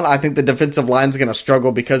Derek Brown. I think the defensive line's going to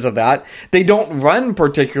struggle because of that. They don't run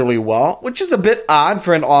particularly well, which is a bit odd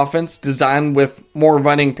for an offense designed with more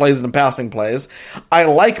running plays than passing plays. I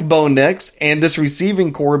like Bo Nix and this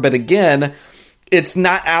receiving core, but again, it's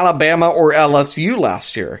not Alabama or LSU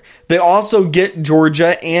last year. They also get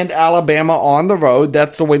Georgia and Alabama on the road.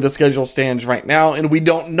 That's the way the schedule stands right now, and we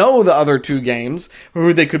don't know the other 2 games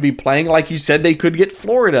who they could be playing. Like you said, they could get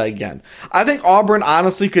Florida again. I think Auburn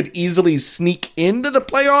honestly could easily sneak into the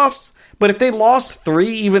playoffs, but if they lost 3,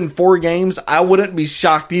 even 4 games, I wouldn't be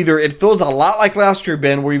shocked either. It feels a lot like last year,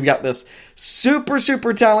 Ben, where you've got this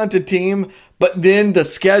super talented team, but then the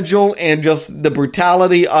schedule and just the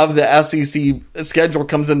brutality of the SEC schedule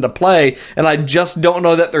comes into play, and I just don't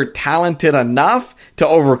know that they're talented enough to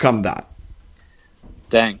overcome that.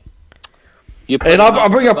 Dang. And I'll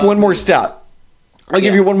bring up one more stat. I'll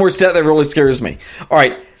give you one more stat that really scares me. All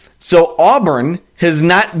right, so Auburn has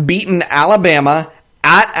not beaten Alabama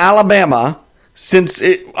at Alabama since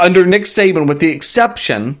under Nick Saban, with the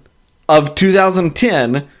exception of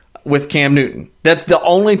 2010 with Cam Newton. That's the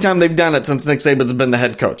only time they've done it since Nick Saban's been the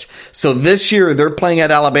head coach. So this year they're playing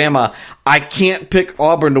at Alabama. I can't pick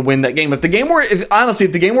Auburn to win that game. If the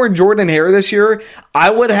game were Jordan Hare this year, I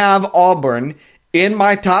would have Auburn in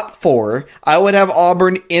my top 4. I would have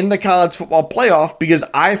Auburn in the college football playoff because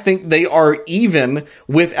I think they are even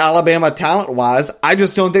with Alabama talent-wise. I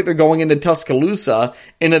just don't think they're going into Tuscaloosa,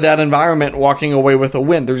 into that environment, walking away with a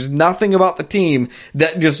win. There's nothing about the team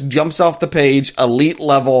that just jumps off the page, elite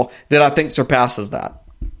level, that I think surpasses that.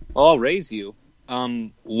 Well, I'll raise you.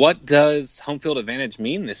 What does home field advantage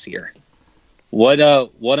mean this year? What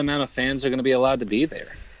amount of fans are going to be allowed to be there?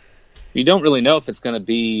 You don't really know if it's going to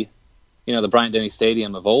be the Bryant-Denny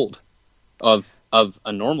Stadium of old, of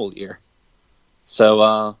a normal year. So,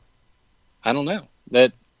 I don't know.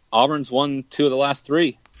 That Auburn's won 2 of the last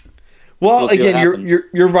 3. Well, again,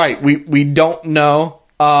 you're right. We don't know.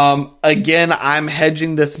 Again, I'm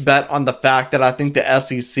hedging this bet on the fact that I think the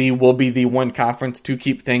SEC will be the one conference to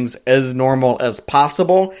keep things as normal as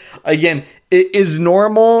possible. Again, is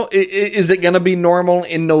it going to be normal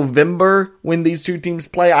in November when these two teams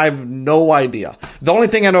play? I have no idea. The only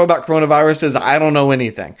thing I know about coronavirus is I don't know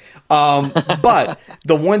anything. But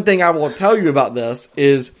the one thing I will tell you about this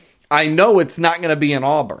is I know it's not going to be in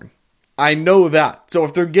Auburn. I know that. So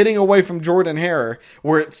if they're getting away from Jordan Hare,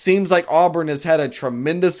 where it seems like Auburn has had a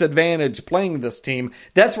tremendous advantage playing this team,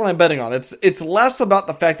 that's what I'm betting on. It's less about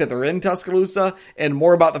the fact that they're in Tuscaloosa and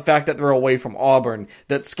more about the fact that they're away from Auburn.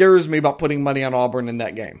 That scares me about putting money on Auburn in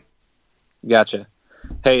that game. Gotcha.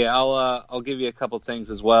 Hey, I'll give you a couple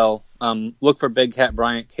things as well. Look for Big Cat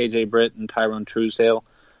Bryant, KJ Britt, and Tyrone Truesdale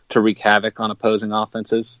to wreak havoc on opposing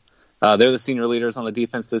offenses. They're the senior leaders on the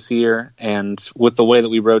defense this year, and with the way that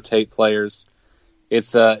we rotate players,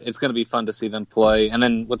 it's going to be fun to see them play. And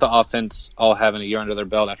then with the offense all having a year under their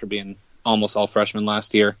belt after being almost all freshmen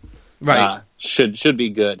last year, right? Should be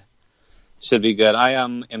good. Should be good. I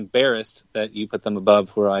am embarrassed that you put them above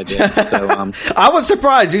where I did. So I was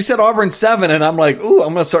surprised. You said Auburn 7, and I'm like, ooh,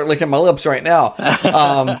 I'm going to start licking my lips right now.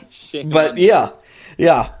 But yeah.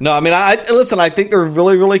 Yeah, no, I mean, I think they're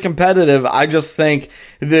really, really competitive. I just think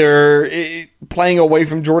they're playing away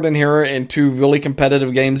from Jordan Hare in 2 really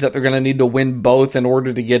competitive games that they're going to need to win both in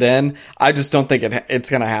order to get in. I just don't think it's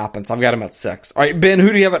going to happen, so I've got them at 6. All right, Ben,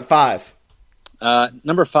 who do you have at 5?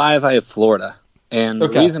 Number 5, I have Florida. And the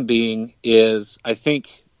reason being is I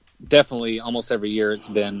think definitely almost every year it's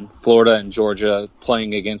been Florida and Georgia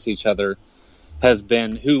playing against each other has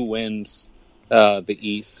been who wins the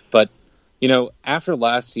East. But after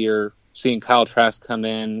last year, seeing Kyle Trask come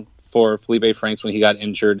in for Felipe Franks when he got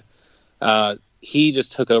injured, he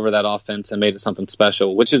just took over that offense and made it something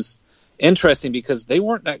special, which is interesting because they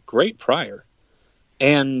weren't that great prior.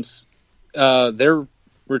 And they're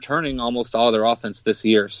returning almost all of their offense this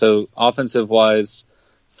year. So offensive-wise,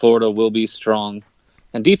 Florida will be strong.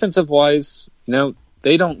 And defensive-wise,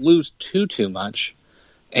 they don't lose too much.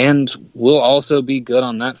 And will also be good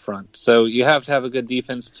on that front. So you have to have a good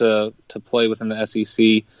defense to play within the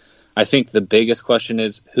SEC. I think the biggest question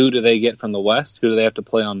is who do they get from the West? Who do they have to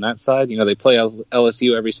play on that side? They play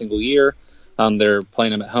LSU every single year. They're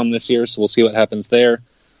playing them at home this year, so we'll see what happens there.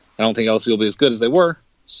 I don't think LSU will be as good as they were.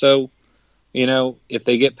 So, if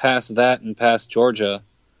they get past that and past Georgia,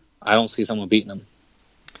 I don't see someone beating them.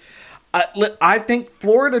 I think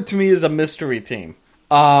Florida, to me, is a mystery team.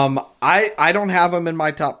 I don't have them in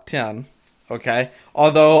my top 10, okay?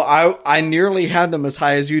 Although I nearly had them as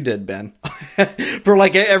high as you did, Ben. For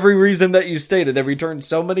every reason that you stated. They've returned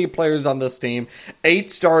so many players on this team.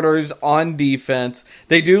 8 starters on defense.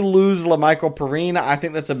 They do lose LaMichael Perine. I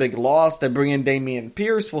think that's a big loss. They bring in Dameon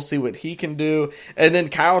Pierce. We'll see what he can do. And then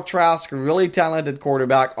Kyle Trask, really talented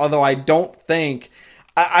quarterback, although I don't think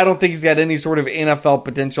he's got any sort of NFL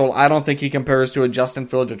potential. I don't think he compares to a Justin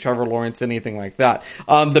Fields or Trevor Lawrence, anything like that.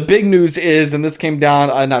 The big news is, and this came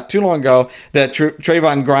down not too long ago, that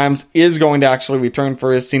Trayvon Grimes is going to actually return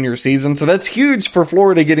for his senior season. So that's huge for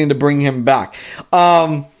Florida getting to bring him back.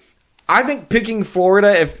 I think picking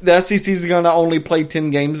Florida, if the SEC is going to only play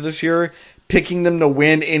 10 games this year, picking them to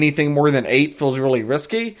win anything more than 8 feels really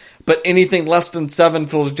risky, but anything less than 7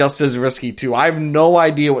 feels just as risky too. I have no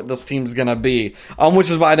idea what this team's going to be, which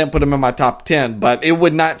is why I didn't put them in my top 10, but it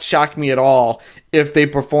would not shock me at all if they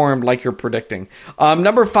performed like you're predicting.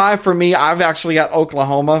 Number 5 for me, I've actually got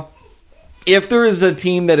Oklahoma. If there is a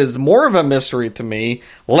team that is more of a mystery to me,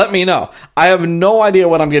 let me know. I have no idea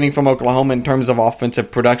what I'm getting from Oklahoma in terms of offensive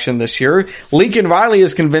production this year. Lincoln Riley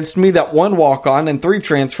has convinced me that 1 walk-on and 3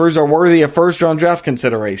 transfers are worthy of first-round draft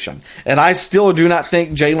consideration. And I still do not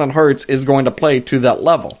think Jalen Hurts is going to play to that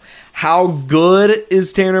level. How good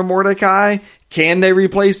is Tanner Mordecai? Can they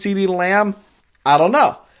replace CeeDee Lamb? I don't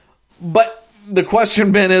know. But the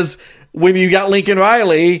question, Ben, is when you got Lincoln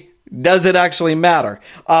Riley, does it actually matter?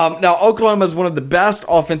 Now, Oklahoma is one of the best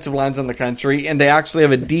offensive lines in the country, and they actually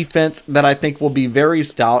have a defense that I think will be very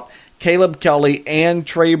stout. Caleb Kelly and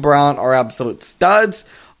Trey Brown are absolute studs.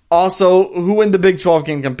 Also, who in the Big 12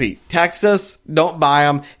 can compete? Texas, don't buy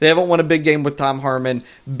them. They haven't won a big game with Tom Herman.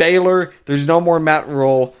 Baylor, there's no more Matt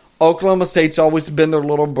Rule. Oklahoma State's always been their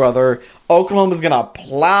little brother. Oklahoma's going to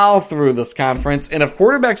plow through this conference. And if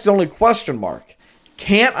quarterback's the only question mark,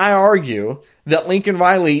 can't I argue that Lincoln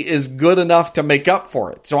Riley is good enough to make up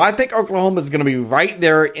for it? So I think Oklahoma is going to be right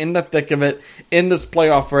there in the thick of it in this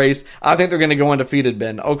playoff race. I think they're going to go undefeated,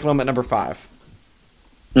 Ben. Oklahoma at number 5.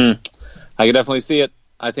 I can definitely see it.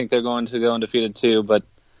 I think they're going to go undefeated too, but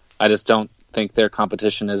I just don't think their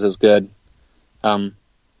competition is as good. For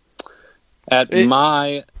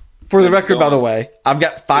the record, by the way, I've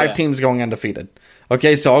got 5 teams going undefeated.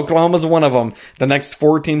 Okay, so Oklahoma's one of them. The next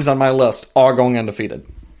 4 teams on my list are going undefeated.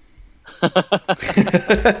 That's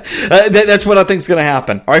what I think is going to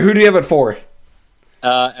happen. All right, who do you have at 4?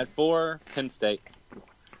 At 4, Penn State.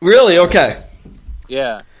 Really? Okay.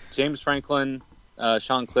 Yeah, James Franklin,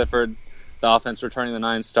 Sean Clifford, the offense returning the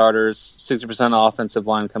 9 starters, 60% offensive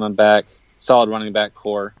line coming back, solid running back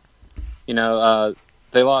core. You know,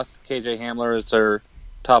 they lost KJ Hamler as their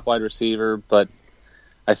top wide receiver, but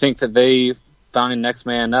I think that they found a next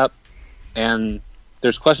man up, and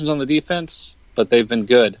there's questions on the defense, but they've been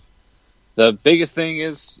good. The biggest thing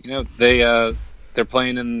is, you know, they're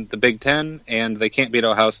playing in the Big Ten, and they can't beat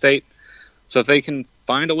Ohio State. So if they can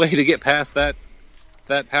find a way to get past that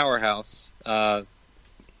powerhouse,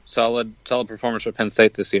 solid performance for Penn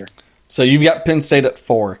State this year. So you've got Penn State at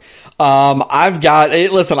 4. I've got.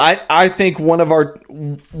 Listen, I think one of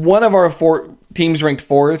our 4 teams ranked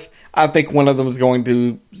 4th. I think one of them is going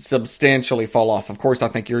to substantially fall off. Of course, I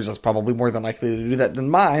think yours is probably more than likely to do that than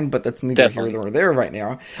mine, but that's neither here nor there right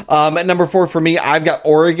now. At number 4 for me, I've got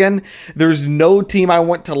Oregon. There's no team I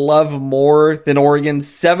want to love more than Oregon's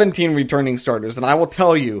 17 returning starters. And I will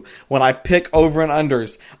tell you, when I pick over and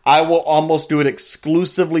unders, I will almost do it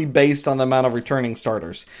exclusively based on the amount of returning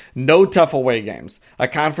starters. No tough away games. A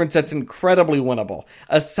conference that's incredibly winnable.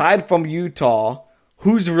 Aside from Utah,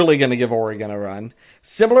 who's really going to give Oregon a run?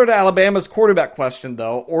 Similar to Alabama's quarterback question,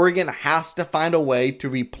 though, Oregon has to find a way to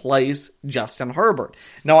replace Justin Herbert.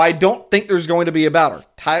 Now, I don't think there's going to be a battle.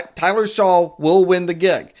 Tyler Shaw will win the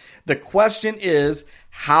gig. The question is,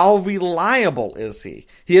 how reliable is he?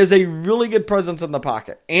 He has a really good presence in the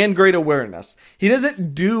pocket and great awareness. He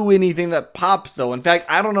doesn't do anything that pops, though. In fact,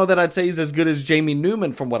 I don't know that I'd say he's as good as Jamie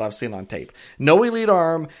Newman from what I've seen on tape. No elite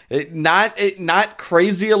arm, not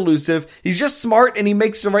crazy elusive. He's just smart and he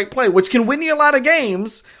makes the right play, which can win you a lot of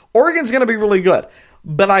games. Oregon's going to be really good.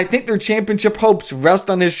 But I think their championship hopes rest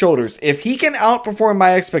on his shoulders. If he can outperform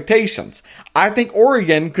my expectations, I think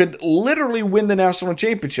Oregon could literally win the national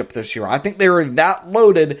championship this year. I think they are that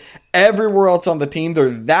loaded everywhere else on the team. They're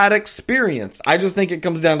that experienced. I just think it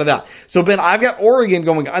comes down to that. So, Ben, I've got Oregon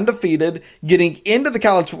going undefeated, getting into the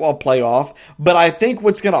college football playoff, but I think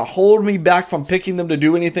what's going to hold me back from picking them to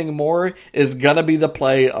do anything more is going to be the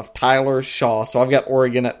play of Tyler Shaw. So I've got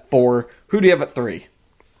Oregon at 4. Who do you have at 3?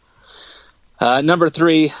 Number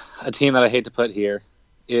 3, a team that I hate to put here,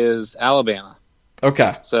 is Alabama.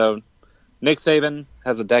 Okay. So Nick Saban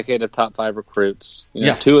has a decade of top 5 recruits. You know,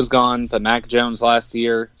 yes. 2 is gone, but Mac Jones last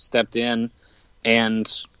year stepped in and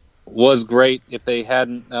was great. If they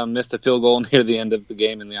hadn't missed a field goal near the end of the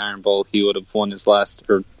game in the Iron Bowl, he would have won his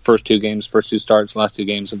first 2 starts, last 2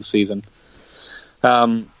 games of the season.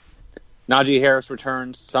 Najee Harris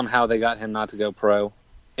returns. Somehow they got him not to go pro.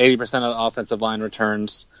 80% of the offensive line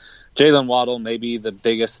returns. Jalen Waddle may be the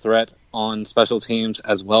biggest threat on special teams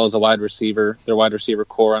as well as a wide receiver. Their wide receiver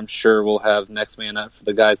core, I'm sure, will have next man up for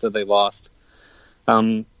the guys that they lost.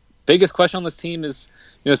 Biggest question on this team is,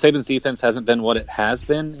 Saban's defense hasn't been what it has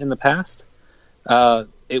been in the past.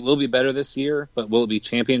 It will be better this year, but will it be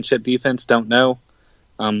championship defense? Don't know.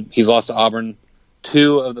 He's lost to Auburn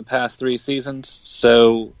 2 of the past 3 seasons.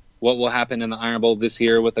 So what will happen in the Iron Bowl this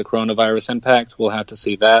year with the coronavirus impact? We'll have to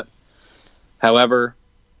see that. However,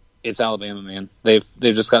 it's Alabama, man. They've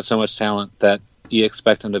just got so much talent that you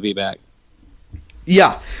expect them to be back.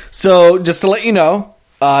 Yeah. So just to let you know,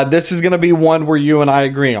 this is going to be one where you and I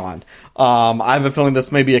agree on. I have a feeling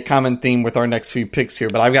this may be a common theme with our next few picks here,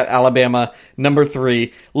 but I've got Alabama, number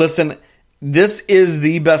 3. Listen, this is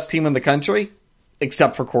the best team in the country,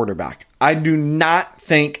 except for quarterback. I do not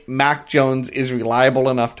think Mac Jones is reliable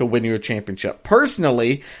enough to win you a championship.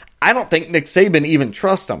 Personally, I don't think Nick Saban even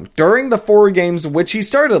trusts him. During the 4 games in which he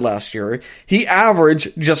started last year, he averaged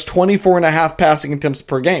just 24.5 passing attempts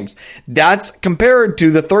per game. That's compared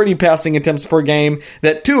to the 30 passing attempts per game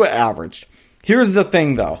that Tua averaged. Here's the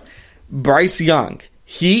thing, though. Bryce Young,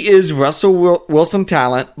 he is Russell Wilson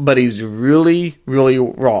talent, but he's really, really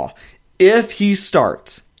raw. If he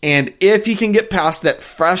starts, and if he can get past that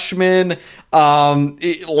freshman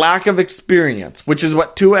lack of experience, which is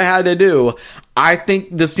what Tua had to do, I think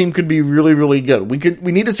this team could be really, really good.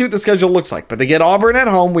 We need to see what the schedule looks like, but they get Auburn at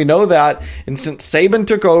home. We know that. And since Saban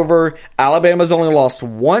took over, Alabama's only lost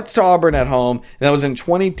once to Auburn at home, and that was in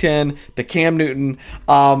 2010 to Cam Newton.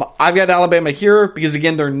 I've got Alabama here because,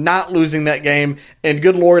 again, they're not losing that game. And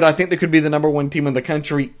good Lord, I think they could be the number 1 team in the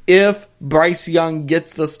country if Bryce Young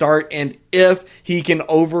gets the start and if he can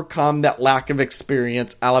overcome that lack of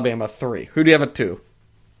experience. Alabama 3. Who do you have at 2?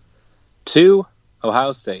 2,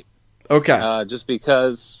 Ohio State. Okay. Just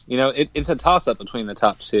because, it's a toss-up between the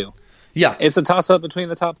top 2. Yeah. It's a toss-up between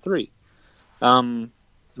the top 3.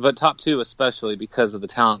 But top 2 especially because of the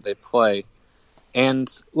talent they play.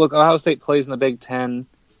 And, look, Ohio State plays in the Big Ten,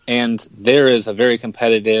 and there is a very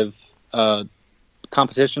competitive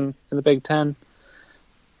competition in the Big Ten.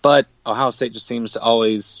 But Ohio State just seems to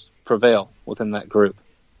always prevail within that group.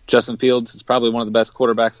 Justin Fields is probably one of the best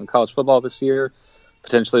quarterbacks in college football this year.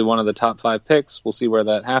 Potentially one of the top 5 picks. We'll see where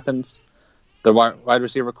that happens. The wide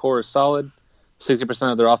receiver core is solid.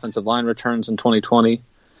 60% of their offensive line returns in 2020.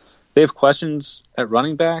 They have questions at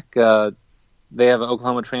running back. They have an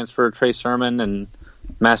Oklahoma transfer, Trey Sermon, and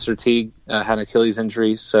Master Teague had an Achilles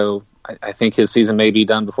injury, so I think his season may be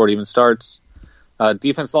done before it even starts.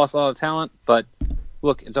 Defense lost a lot of talent, but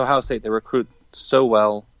look, it's Ohio State. They recruit so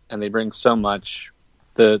well, and they bring so much.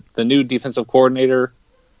 The new defensive coordinator,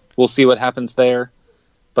 we'll see what happens there.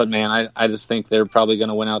 But, man, I just think they're probably going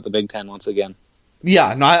to win out the Big Ten once again.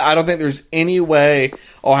 Yeah, no, I don't think there's any way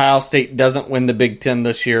Ohio State doesn't win the Big Ten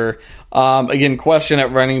this year. Again, question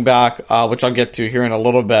at running back, which I'll get to here in a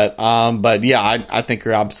little bit. But yeah, I think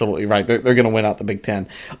you're absolutely right. They're going to win out the Big Ten.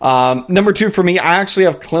 Number 2 for me, I actually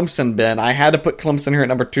have Clemson, Ben. I had to put Clemson here at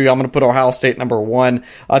number 2. I'm going to put Ohio State number 1.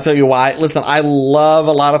 I'll tell you why. Listen, I love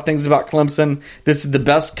a lot of things about Clemson. This is the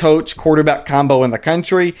best coach quarterback combo in the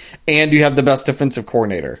country, and you have the best defensive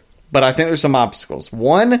coordinator. But I think there's some obstacles.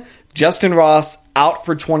 1, Justin Ross out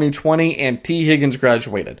for 2020 and T. Higgins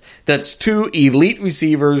graduated. That's 2 elite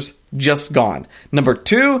receivers just gone. Number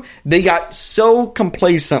 2, they got so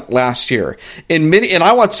complacent last year. And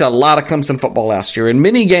I watched a lot of Clemson football last year. In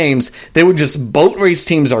many games, they would just boat race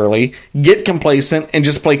teams early, get complacent, and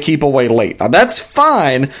just play keep away late. Now, that's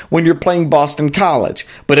fine when you're playing Boston College.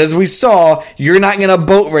 But as we saw, you're not going to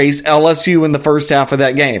boat race LSU in the first half of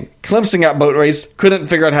that game. Clemson got boat raced, couldn't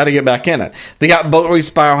figure out how to get back in it. They got boat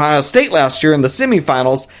raced by Ohio State last year in the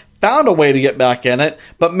semifinals, found a way to get back in it,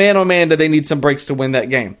 but man, oh man, did they need some breaks to win that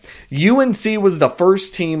game. UNC was the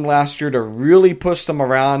first team last year to really push them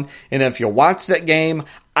around, and if you watch that game,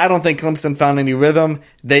 I don't think Clemson found any rhythm.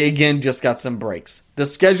 They, again, just got some breaks. The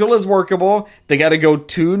schedule is workable. They got to go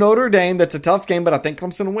to Notre Dame. That's a tough game, but I think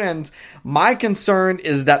Clemson wins. My concern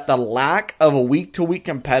is that the lack of a week-to-week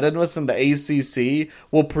competitiveness in the ACC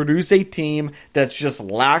will produce a team that's just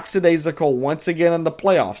lackadaisical once again in the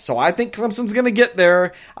playoffs. So I think Clemson's going to get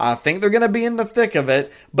there. I think they're going to be in the thick of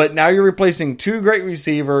it, but now you're replacing 2 great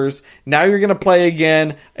receivers. Now you're going to play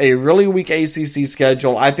again a really weak ACC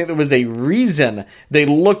schedule. I think there was a reason they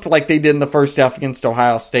looked like they did in the first half against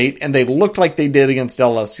Ohio State, and they looked like they did against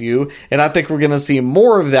LSU, and I think we're going to see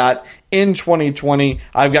more of that in 2020.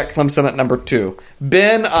 I've got Clemson at number 2.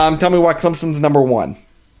 Ben, tell me why Clemson's number 1.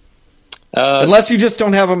 Unless you just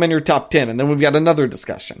don't have them in your top 10, and then we've got another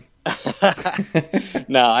discussion.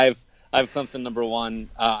 No, I've Clemson number 1.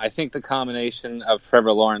 I think the combination of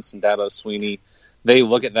Trevor Lawrence and Dabo Swinney, they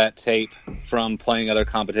look at that tape from playing other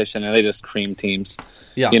competition, and they just cream teams.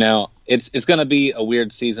 Yeah. You know, it's going to be a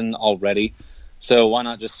weird season already, so why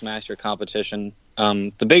not just smash your competition?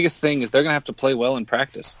 The biggest thing is they're going to have to play well in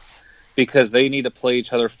practice because they need to play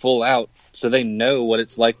each other full out so they know what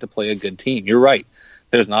it's like to play a good team. You're right.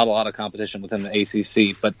 There's not a lot of competition within the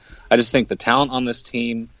ACC, but I just think the talent on this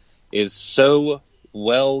team is so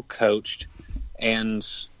well coached and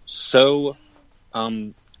so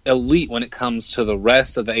elite when it comes to the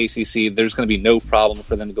rest of the ACC. There's going to be no problem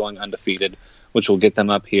for them going undefeated, which will get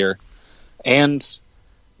them up here. And,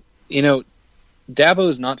 you know, Dabo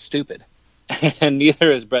is not stupid, and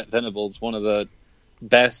neither is Brett Venables, one of the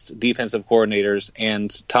best defensive coordinators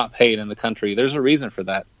and top paid in the country. There's a reason for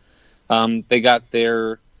that. They got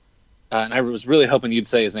their and I was really hoping you'd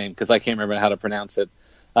say his name because I can't remember how to pronounce it.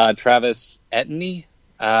 Travis Etienne.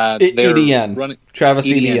 Etienne. Travis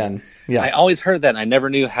Etienne. Yeah. I always heard that, and I never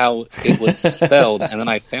knew how it was spelled. And then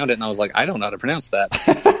I found it, and I was like, I don't know how to pronounce that.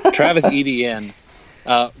 Travis Etienne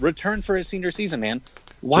returned for his senior season, man.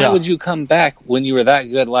 Why would you come back when you were that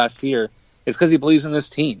good last year? It's because he believes in this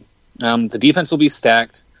team. The defense will be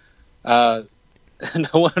stacked. No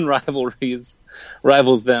one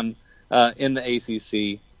rivals them in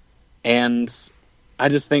the ACC. And I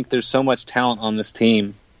just think there's so much talent on this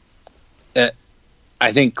team.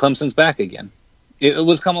 I think Clemson's back again. It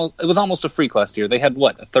was almost a freak last year. They had,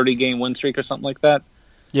 a 30-game win streak or something like that?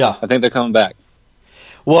 Yeah. I think they're coming back.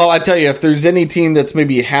 Well, I tell you, if there's any team that's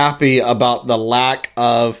maybe happy about the lack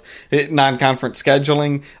of non-conference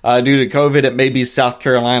scheduling due to COVID, it may be South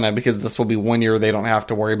Carolina, because this will be 1 year they don't have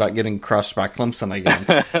to worry about getting crushed by Clemson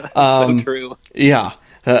again. So true. Yeah.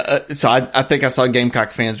 So I think I saw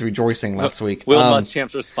Gamecock fans rejoicing last week. Will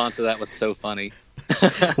Muschamp's response to that was so funny.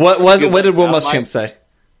 What did Will Muschamp say?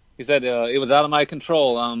 He said, it was out of my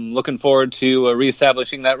control. I'm looking forward to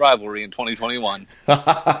reestablishing that rivalry in 2021.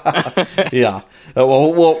 Yeah.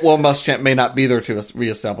 Will Muschamp may not be there to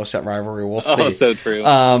reestablish that rivalry. We'll see. Oh, so true.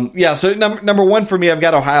 So number one for me, I've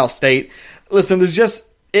got Ohio State. Listen, there's just...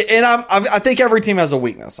 And I think every team has a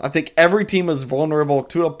weakness. I think every team is vulnerable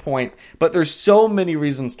to a point, but there's so many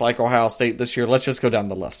reasons to like Ohio State this year. Let's just go down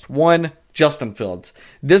the list. 1, Justin Fields.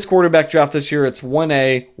 This quarterback draft this year, it's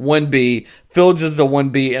 1A, 1B. Fields is the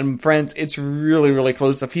 1B, and friends, it's really, really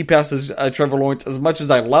close. If he passes Trevor Lawrence, as much as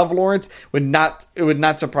I love Lawrence, it would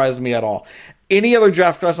not surprise me at all. Any other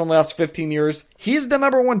draft class in the last 15 years, he's the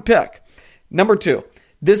number 1 pick. Number 2,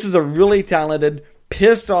 this is a really talented,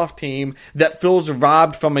 pissed off team that feels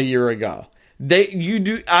robbed from a year ago.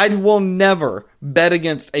 I will never bet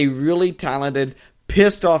against a really talented,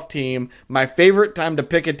 pissed off team. My favorite time to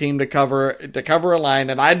pick a team to cover a line,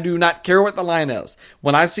 and I do not care what the line is.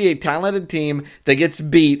 When I see a talented team that gets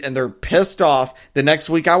beat and they're pissed off, the next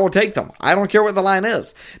week I will take them. I don't care what the line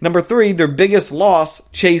is. Number 3, their biggest loss,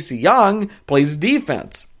 Chase Young, plays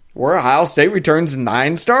defense, where Ohio State returns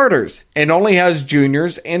 9 starters and only has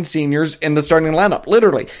juniors and seniors in the starting lineup.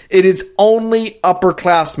 Literally, it is only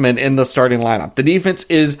upperclassmen in the starting lineup. The defense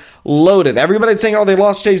is loaded. Everybody's saying, they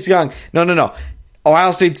lost Chase Young. No.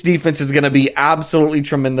 Ohio State's defense is going to be absolutely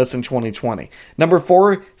tremendous in 2020. Number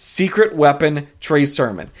 4, secret weapon, Trey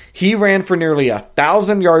Sermon. He ran for nearly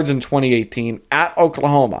 1,000 yards in 2018 at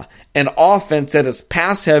Oklahoma, an offense that is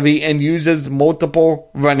pass heavy and uses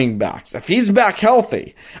multiple running backs. If he's back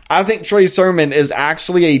healthy, I think Trey Sermon is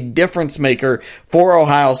actually a difference maker for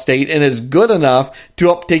Ohio State and is good enough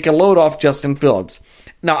to take a load off Justin Fields.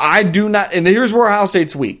 Now, I do not, and here's where Ohio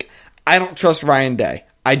State's weak. I don't trust Ryan Day.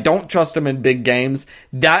 I don't trust him in big games.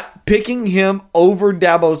 That picking him over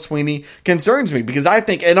Dabo Swinney concerns me, because I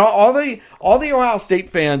think, and all the Ohio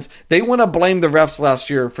State fans, they want to blame the refs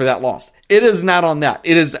last year for that loss. It is not on that.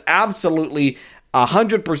 It is absolutely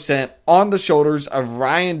 100% on the shoulders of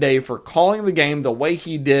Ryan Day for calling the game the way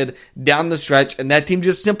he did down the stretch, and that team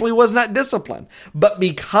just simply was not disciplined. But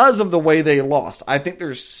because of the way they lost, I think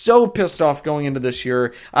they're so pissed off going into this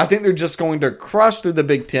year. I think they're just going to crush through the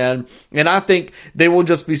Big Ten, and I think they will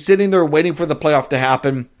just be sitting there waiting for the playoff to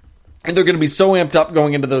happen. And they're going to be so amped up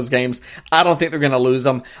going into those games. I don't think they're going to lose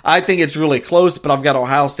them. I think it's really close, but I've got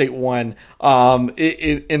Ohio State 1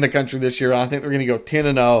 in the country this year. And I think they're going to go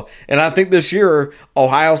 10-0. And I think this year,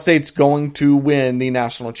 Ohio State's going to win the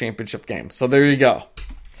national championship game. So there you go.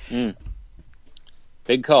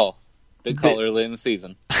 Big call. Big call early in the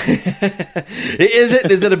season.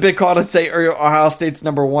 Is it a big call to say Ohio State's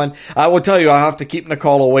number 1? I will tell you, I'll have to keep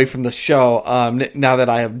Nicole away from the show now that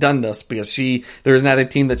I have done this, because there's not a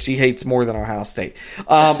team that she hates more than Ohio State.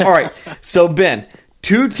 All right, so Ben,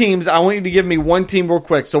 2 teams. I want you to give me one team real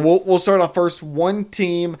quick. So we'll start off first. One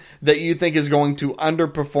team that you think is going to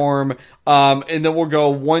underperform, and then we'll go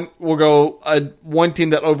one team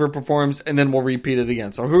that overperforms, and then we'll repeat it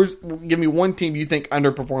again. So give me one team you think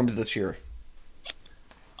underperforms this year.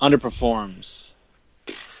 Underperforms.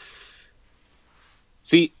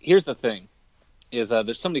 See, here's the thing: is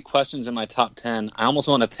there's so many questions in my top 10. I almost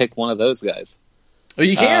want to pick one of those guys. Oh,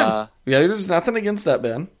 you can. There's nothing against that,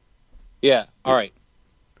 Ben. Yeah. All right.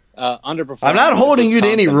 Underperforming. I'm not holding you to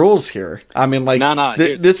any rules here. I mean,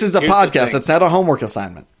 this is a podcast. It's not a homework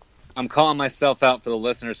assignment. I'm calling myself out for the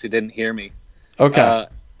listeners who didn't hear me. Okay.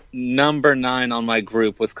 Number 9 on my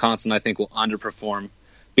group, Wisconsin, I think will underperform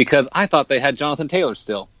because I thought they had Jonathan Taylor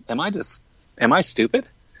still. Am I stupid?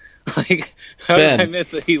 How did I miss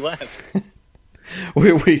that he left?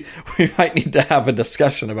 We might need to have a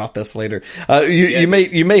discussion about this later. You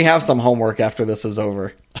may have some homework after this is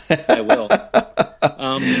over. I will.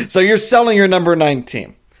 So you're selling your number 9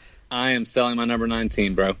 team. I am selling my number 9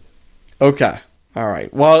 team, bro. Okay. All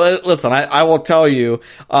right. Well, listen, I will tell you,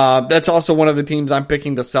 that's also one of the teams I'm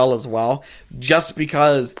picking to sell as well. Just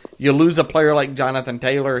because you lose a player like Jonathan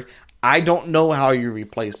Taylor, I don't know how you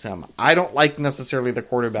replace him. I don't like necessarily the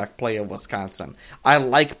quarterback play of Wisconsin. I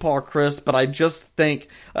like Paul Chryst, but I just think,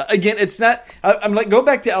 again, it's not, I'm like, go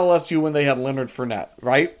back to LSU when they had Leonard Fournette,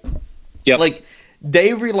 right? Yep. Like,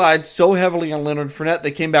 they relied so heavily on Leonard Fournette.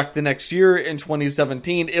 They came back the next year in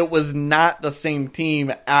 2017. It was not the same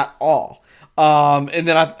team at all. And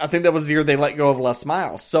then I think that was the year they let go of Les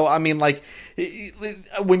Miles. So, I mean, like,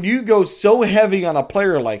 when you go so heavy on a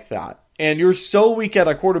player like that, and you're so weak at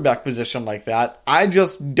a quarterback position like that, I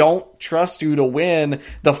just don't trust you to win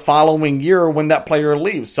the following year when that player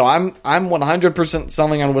leaves. So I'm 100%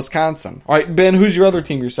 selling on Wisconsin. All right, Ben, who's your other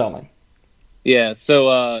team you're selling? Yeah,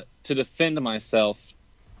 so to defend myself,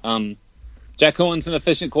 Jack Cohen's an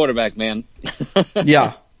efficient quarterback, man.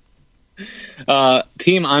 Yeah.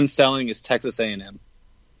 Team I'm selling is Texas A&M.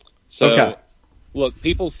 So, okay. Look,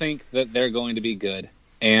 people think that they're going to be good.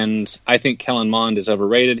 And I think Kellen Mond is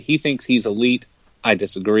overrated. He thinks he's elite. I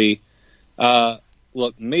disagree.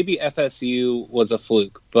 Look, maybe FSU was a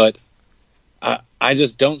fluke, but I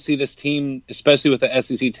just don't see this team, especially with the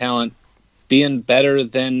SEC talent, being better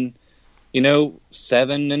than,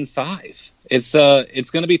 7-5.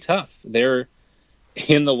 It's going to be tough. They're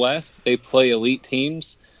in the West. They play elite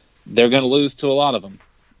teams. They're going to lose to a lot of them.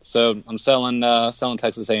 So I'm selling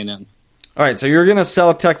Texas A&M. All right, so you're going to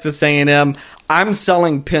sell Texas A&M. I'm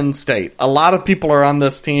selling Penn State. A lot of people are on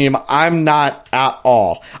this team. I'm not at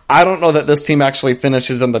all. I don't know that this team actually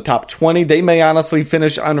finishes in the top 20. They may honestly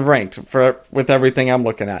finish unranked with everything I'm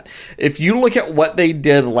looking at. If you look at what they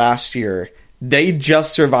did last year, they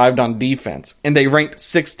just survived on defense, and they ranked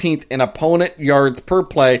 16th in opponent yards per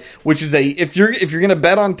play, which is if you're going to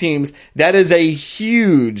bet on teams, that is a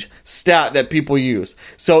huge stat that people use.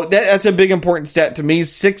 So that's a big important stat to me.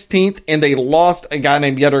 16th, and they lost a guy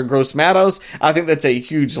named Yetur Gross-Matos. I think that's a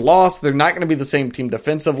huge loss. They're not going to be the same team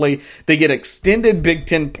defensively. They get extended Big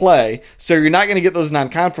Ten play, so you're not going to get those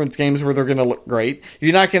non-conference games where they're going to look great.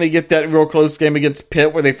 You're not going to get that real close game against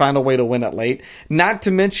Pitt where they find a way to win it late. Not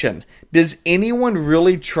to mention, does anyone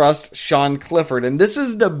really trust Sean Clifford? And this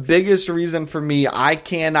is the biggest reason for me I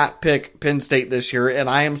cannot pick Penn State this year, and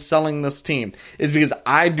I am selling this team, is because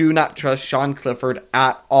I do not trust Sean Clifford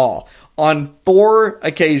at all. On 4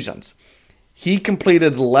 occasions, he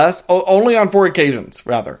completed only on 4 occasions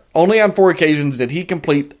did he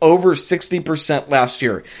complete over 60% last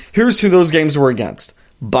year. Here's who those games were against: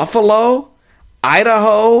 Buffalo,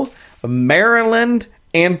 Idaho, Maryland,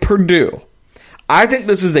 and Purdue. I think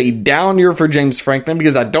this is a down year for James Franklin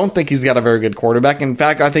because I don't think he's got a very good quarterback. In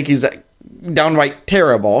fact, I think he's downright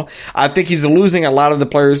terrible. I think he's losing a lot of the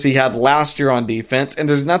players he had last year on defense, and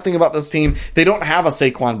there's nothing about this team. They don't have a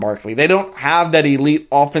Saquon Barkley. They don't have that elite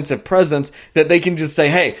offensive presence that they can just say,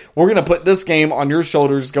 hey, we're going to put this game on your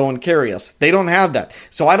shoulders, go and carry us. They don't have that.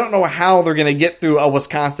 So I don't know how they're going to get through a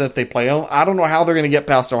Wisconsin if they play them. I don't know how they're going to get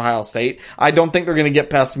past Ohio State. I don't think they're going to get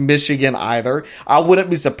past Michigan either. I wouldn't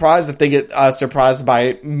be surprised if they get surprised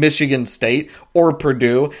by Michigan State or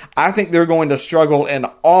Purdue. I think they're going to struggle an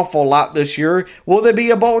awful lot this year. Will they be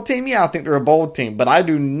a bowl team? Yeah, I think they're a bowl team, but I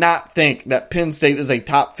do not think that Penn State is a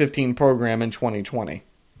top 15 program in 2020.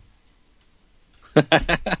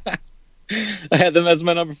 I had them as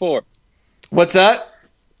my number 4. What's that?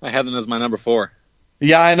 I had them as my number 4.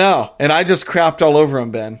 Yeah, I know. And I just crapped all over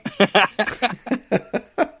them, Ben.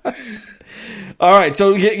 All right,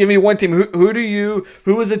 so give me one team.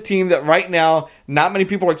 Who is a team that right now not many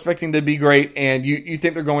people are expecting to be great, and you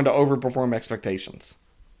think they're going to overperform expectations?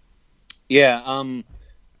 Yeah,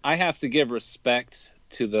 I have to give respect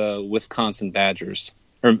to the Wisconsin Badgers.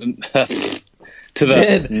 Or to the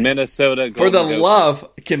Ben, Minnesota Golden For the Gophers. love,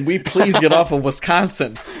 can we please get off of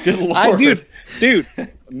Wisconsin? Good Lord. Dude,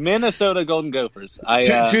 Minnesota Golden Gophers. To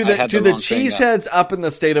the cheeseheads up in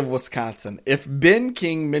the state of Wisconsin, if Ben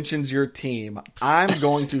King mentions your team, I'm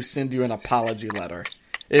going to send you an apology letter.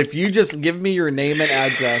 If you just give me your name and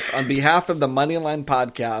address on behalf of the Moneyline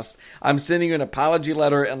Podcast, I'm sending you an apology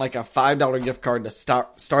letter and like a $5 gift card to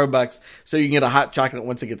Starbucks so you can get a hot chocolate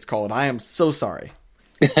once it gets cold. I am so sorry.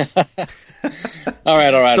 All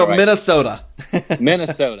right. So Minnesota.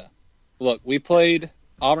 Minnesota. Look,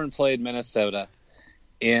 Auburn played Minnesota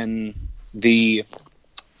in the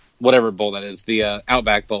whatever bowl that is, the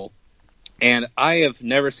Outback Bowl. And I have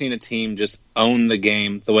never seen a team just own the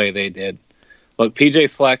game the way they did. Look, PJ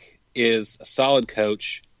Fleck is a solid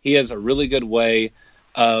coach. He has a really good way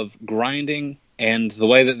of grinding, and the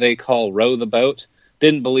way that they call row the boat,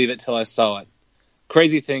 didn't believe it till I saw it.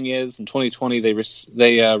 Crazy thing is, in 2020,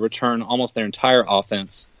 they return almost their entire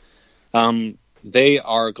offense. They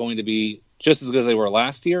are going to be just as good as they were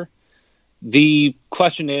last year. The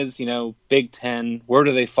question is, Big Ten, where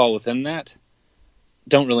do they fall within that?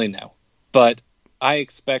 Don't really know. But I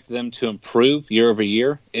expect them to improve year over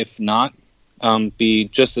year, if not be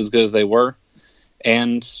just as good as they were.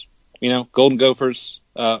 And, Golden Gophers,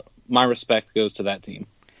 my respect goes to that team.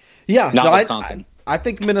 Yeah, not Wisconsin. I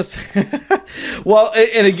think Minnesota. Well,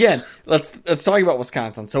 and again, let's talk about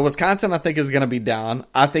Wisconsin. So Wisconsin, I think, is going to be down.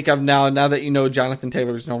 I think I've now that Jonathan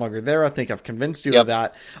Taylor is no longer there, I think I've convinced you of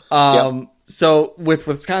that. So with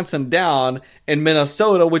Wisconsin down and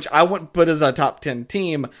Minnesota, which I wouldn't put as a top 10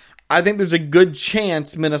 team, I think there's a good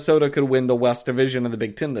chance Minnesota could win the West Division of the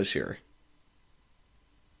Big Ten this year.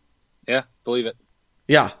 Yeah, believe it.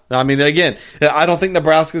 Yeah, I mean, again, I don't think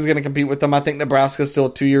Nebraska is going to compete with them. I think Nebraska is still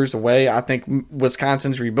 2 years away. I think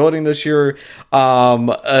Wisconsin's rebuilding this year.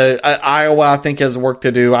 Iowa, I think, has work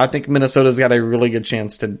to do. I think Minnesota's got a really good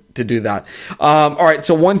chance to do that. All right,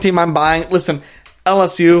 so one team I'm buying. Listen,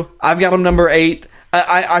 LSU, I've got them number 8.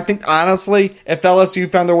 I think, honestly, if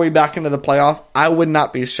LSU found their way back into the playoff, I would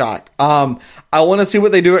not be shocked. I want to see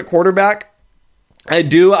what they do at quarterback. I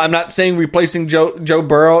do. I'm not saying replacing Joe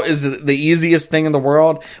Burrow is the easiest thing in the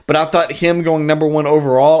world, but I thought him going number 1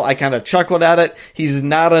 overall, I kind of chuckled at it. He's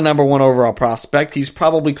not a number 1 overall prospect. He's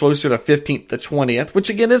probably closer to 15th to 20th,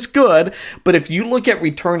 which again is good. But if you look at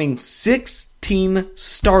returning 16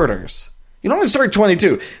 starters, you only start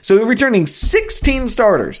 22. So returning 16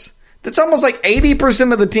 starters, that's almost like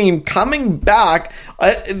 80% of the team coming back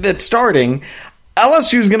that's starting.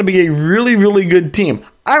 LSU is going to be a really, really good team.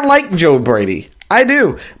 I like Joe Brady. I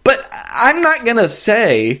do. But I'm not going to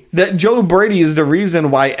say that Joe Brady is the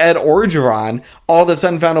reason why Ed Orgeron all of a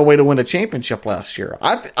sudden found a way to win a championship last year.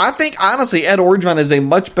 I think, honestly, Ed Orgeron is a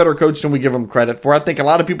much better coach than we give him credit for. I think a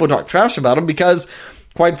lot of people talk trash about him because,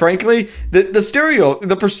 quite frankly,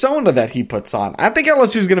 the persona that he puts on. I think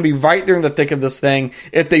LSU is going to be right there in the thick of this thing.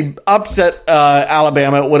 If they upset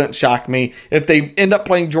Alabama, it wouldn't shock me. If they end up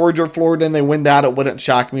playing Georgia or Florida and they win that, it wouldn't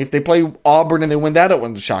shock me. If they play Auburn and they win that, it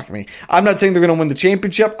wouldn't shock me. I'm not saying they're going to win the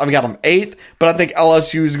championship. I've got them 8th, but I think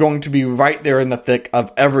LSU is going to be right there in the thick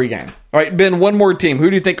of every game. All right, Ben, one more team. Who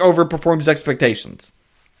do you think overperforms expectations?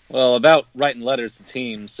 Well, about writing letters to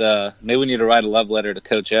teams, maybe we need to write a love letter to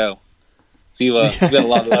Coach O. So you've got a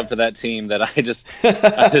lot of love for that team that I just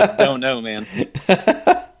don't know, man.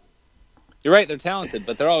 You're right, they're talented,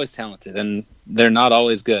 but they're always talented, and they're not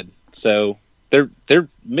always good. So they're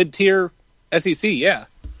mid-tier SEC, yeah.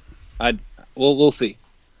 We'll see.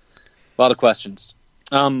 A lot of questions.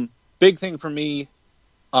 Big thing for me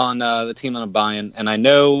on the team that I'm buying, and I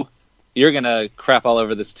know you're going to crap all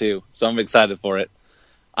over this too, so I'm excited for it.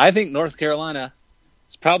 I think North Carolina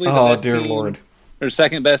is probably the best team. Lord. Their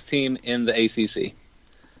second best team in the ACC,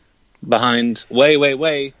 behind way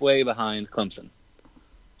behind Clemson.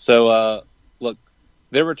 So look,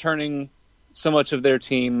 they're returning so much of their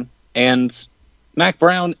team, and Mac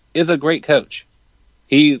Brown is a great coach.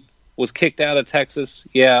 He was kicked out of Texas,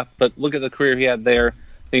 yeah, but look at the career he had there.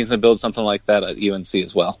 I think he's going to build something like that at UNC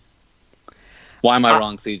as well. Why am I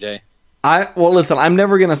wrong, CJ? Well, listen, I'm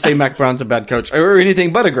never going to say Mac Brown's a bad coach or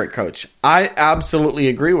anything but a great coach. I absolutely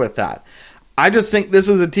agree with that. I just think this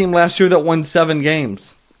is a team last year that won 7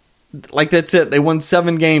 games. Like, that's it. They won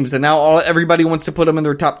 7 games, and now everybody wants to put them in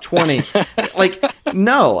their top 20.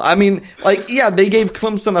 No. I mean, yeah, they gave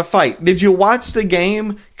Clemson a fight. Did you watch the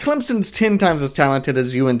game? Clemson's 10 times as talented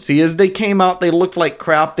as UNC is. They came out, they looked like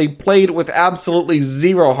crap. They played with absolutely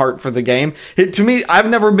zero heart for the game. To me, I've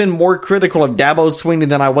never been more critical of Dabo Swinney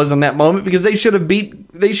than I was in that moment because they should have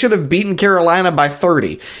beaten Carolina by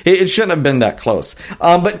 30. It shouldn't have been that close.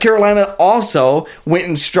 But Carolina also went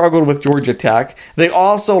and struggled with Georgia Tech. They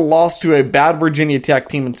also lost to a bad Virginia Tech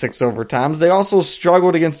team in 6 overtimes. They also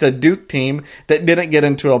struggled against a Duke team that didn't get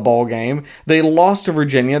into a bowl game. They lost to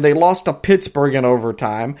Virginia. They lost to Pittsburgh in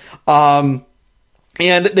overtime. And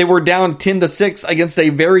they were down 10-6 against a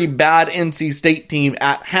very bad NC State team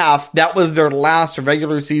at half. That was their last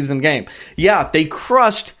regular season game. Yeah, they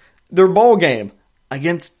crushed their bowl game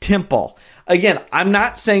against Temple. Again, I'm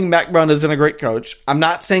not saying Mac Brown isn't a great coach. I'm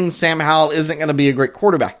not saying Sam Howell isn't going to be a great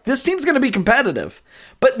quarterback. This team's going to be competitive.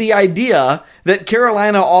 But the idea that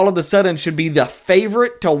Carolina all of a sudden should be the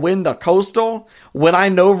favorite to win the Coastal when I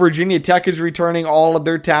know Virginia Tech is returning all of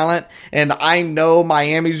their talent and I know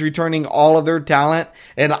Miami's returning all of their talent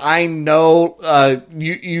and I know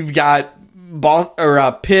you've got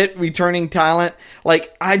Pitt returning talent.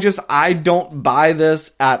 Like, I don't buy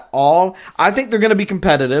this at all. I think they're going to be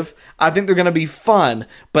competitive. I think they're going to be fun.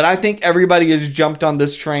 But I think everybody has jumped on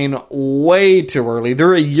this train way too early.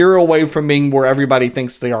 They're a year away from being where everybody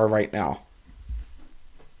thinks they are right now.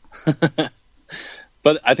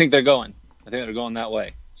 But I think they're going. I think they're going that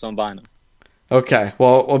way. So I'm buying them. Okay,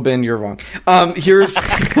 well, Ben, you're wrong. Here's all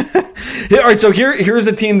right. So here's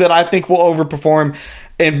a team that I think will overperform,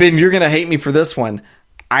 and Ben, you're going to hate me for this one.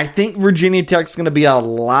 I think Virginia Tech's going to be a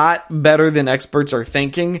lot better than experts are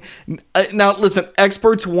thinking. Now, listen,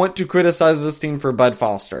 experts want to criticize this team for Bud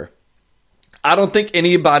Foster. I don't think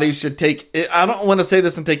anybody should take. I don't want to say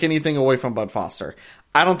this and take anything away from Bud Foster.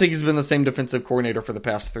 I don't think he's been the same defensive coordinator for the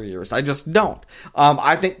past 3 years. I just don't.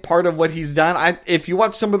 I think part of what he's done, if you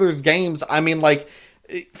watch some of those games, I mean, like,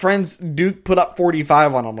 friends, Duke put up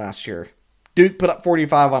 45 on them last year.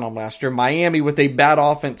 Miami, with a bad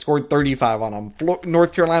offense, scored 35 on them.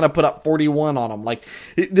 North Carolina put up 41 on them. Like,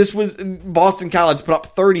 Boston College put up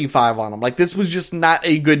 35 on them. Like, this was just not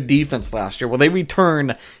a good defense last year. Well, they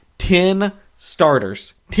return 10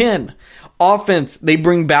 starters. 10. Offense, they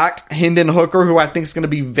bring back Hendon Hooker, who I think is going to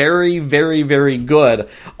be very, very, very good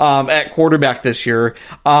at quarterback this year.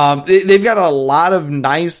 They've got a lot of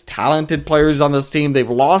nice, talented players on this team. They've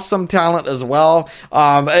lost some talent as well.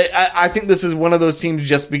 I think this is one of those teams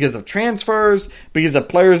just because of transfers, because of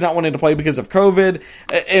players not wanting to play because of COVID,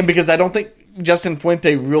 and because I don't think Justin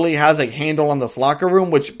Fuente really has a handle on this locker room,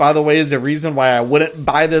 which, by the way, is a reason why I wouldn't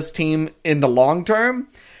buy this team in the long term.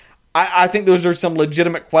 I think those are some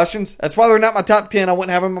legitimate questions. That's why they're not my top 10. I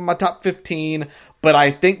wouldn't have them in my top 15. But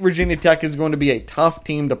I think Virginia Tech is going to be a tough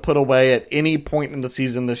team to put away at any point in the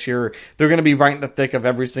season this year. They're going to be right in the thick of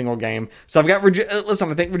every single game. So I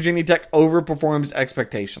think Virginia Tech overperforms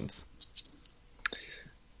expectations.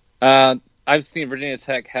 I've seen Virginia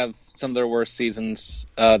Tech have some of their worst seasons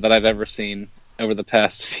that I've ever seen over the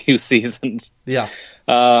past few seasons. Yeah.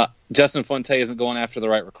 Justin Fuente isn't going after the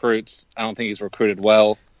right recruits. I don't think he's recruited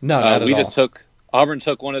well. No, not at all. Auburn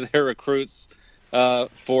took one of their recruits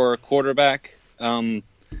for quarterback, one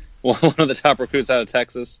of the top recruits out of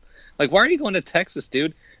Texas. Like, why are you going to Texas,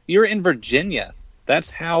 dude? You're in Virginia. That's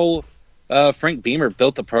how Frank Beamer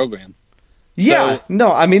built the program. Yeah,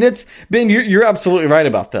 no, I mean, it's Ben. You're absolutely right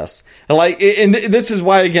about this. Like, and this is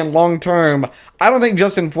why, again, long term, I don't think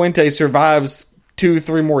Justin Fuente survives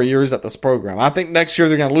 2-3 more years at this program. I think next year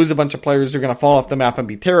they're going to lose a bunch of players. They're going to fall off the map and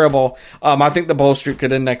be terrible. I think the bowl streak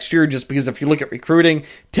could end next year just because if you look at recruiting,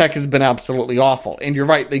 Tech has been absolutely awful. And you're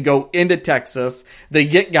right. They go into Texas. They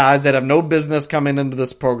get guys that have no business coming into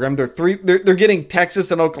this program. They're getting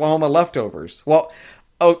Texas and Oklahoma leftovers. Well,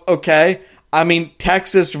 okay. I mean,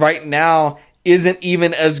 Texas right now isn't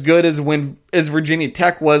even as good as Virginia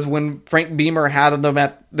Tech was when Frank Beamer had them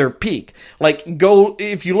at their peak.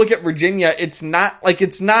 If you look at Virginia,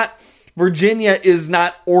 Virginia is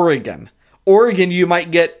not Oregon. Oregon, you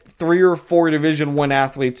might get 3 or 4 Division I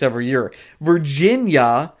athletes every year.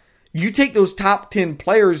 Virginia, you take those top 10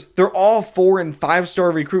 players, they're all 4- and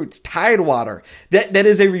 5-star recruits. Tidewater, that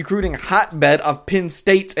is a recruiting hotbed of Penn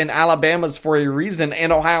State's and Alabama's for a reason,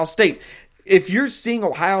 and Ohio State. If you're seeing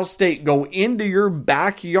Ohio State go into your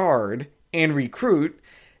backyard and recruit,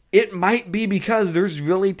 it might be because there's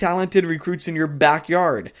really talented recruits in your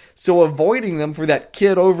backyard. So avoiding them for that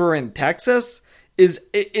kid over in Texas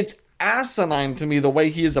it's asinine to me the way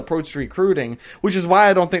he has approached recruiting, which is why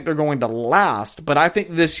I don't think they're going to last. But I think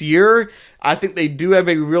this year, I think they do have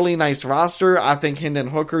a really nice roster. I think Hendon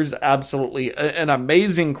Hooker's absolutely an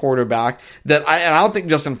amazing quarterback and I don't think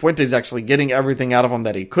Justin Fuente's actually getting everything out of him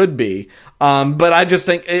that he could be. But I just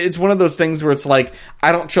think it's one of those things where it's like,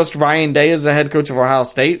 I don't trust Ryan Day as the head coach of Ohio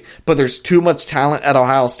State, but there's too much talent at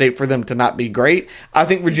Ohio State for them to not be great. I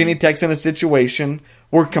think Virginia Tech's in a situation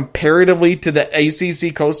where comparatively to the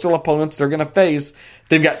ACC coastal opponents they're going to face,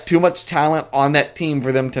 they've got too much talent on that team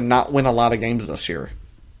for them to not win a lot of games this year.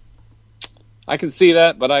 I could see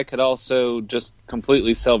that, but I could also just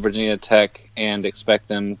completely sell Virginia Tech and expect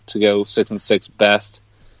them to go 6-6 best,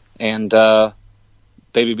 and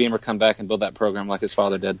Baby Beamer come back and build that program like his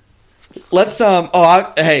father did. Let's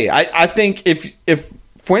I think if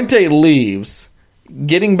Fuente leaves,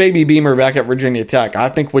 getting Baby Beamer back at Virginia Tech, I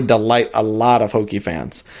think would delight a lot of Hokie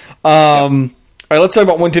fans. All right, let's talk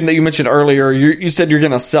about one team that you mentioned earlier. You said you're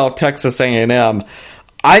going to sell Texas A&M.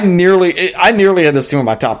 I nearly had this team in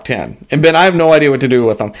my top 10. And Ben, I have no idea what to do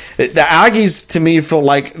with them. The Aggies, to me, feel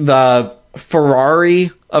like the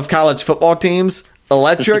Ferrari of college football teams.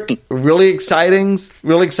 Electric, really exciting,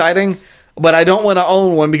 but I don't want to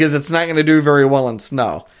own one because it's not going to do very well in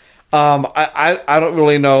snow. I don't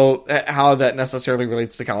really know how that necessarily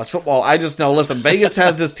relates to college football. I just know, listen, Vegas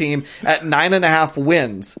has this team at 9.5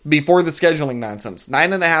 wins before the scheduling nonsense.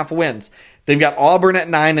 9.5 wins. They've got Auburn at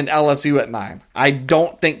 9 and LSU at 9. I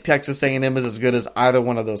don't think Texas A&M is as good as either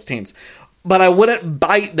one of those teams. But I wouldn't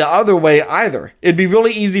bite the other way either. It'd be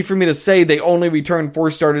really easy for me to say they only return 4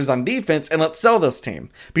 starters on defense and let's sell this team,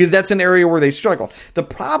 because that's an area where they struggle. The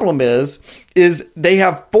problem is they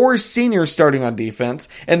have 4 seniors starting on defense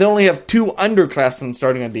and they only have 2 underclassmen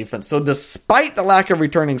starting on defense. So despite the lack of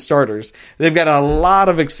returning starters, they've got a lot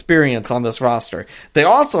of experience on this roster. They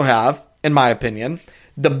also have, in my opinion,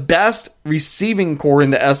 the best receiving core in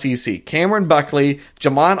the SEC. Cameron Buckley,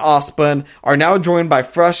 Jamon Osborne are now joined by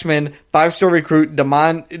freshman 5-star recruit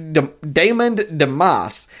Damon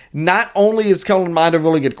DeMoss. Not only is Kellen Mond a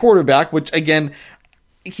really good quarterback, which again,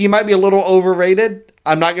 he might be a little overrated.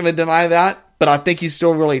 I'm not going to deny that, but I think he's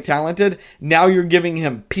still really talented. Now you're giving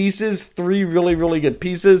him pieces, 3 really, really good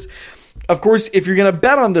pieces. Of course, if you're going to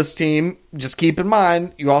bet on this team, just keep in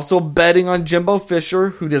mind, you're also betting on Jimbo Fisher,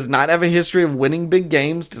 who does not have a history of winning big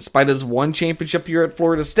games despite his 1 championship year at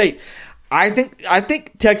Florida State. I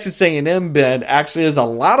think Texas A&M, Ben, actually has a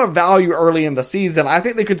lot of value early in the season. I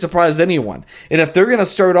think they could surprise anyone. And if they're going to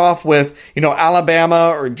start off with,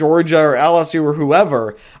 Alabama or Georgia or LSU or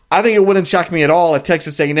whoever, I think it wouldn't shock me at all if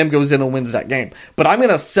Texas A&M goes in and wins that game. But I'm going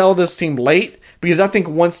to sell this team late, because I think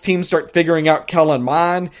once teams start figuring out Kellen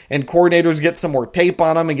Mond and coordinators get some more tape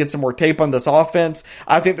on them and get some more tape on this offense,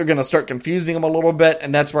 I think they're going to start confusing him a little bit,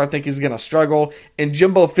 and that's where I think he's going to struggle. And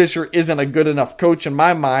Jimbo Fisher isn't a good enough coach in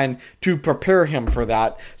my mind to prepare him for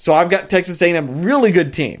that. So I've got Texas A&M, really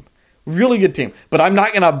good team. Really good team. But I'm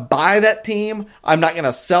not going to buy that team. I'm not going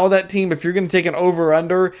to sell that team. If you're going to take an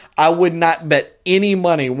over-under, I would not bet any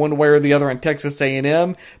money one way or the other on Texas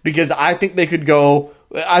A&M, because I think they could go...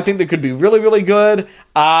 I think they could be really, really good.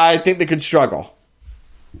 I think they could struggle.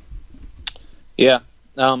 Yeah.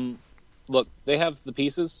 Look, they have the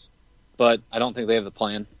pieces, but I don't think they have the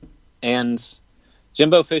plan. And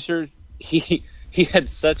Jimbo Fisher, he had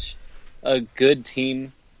such a good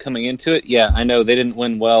team coming into it. Yeah, I know they didn't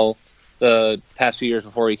win well the past few years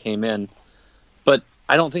before he came in, but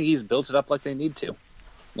I don't think he's built it up like they need to.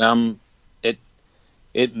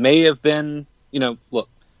 It may have been, look,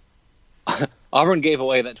 Auburn gave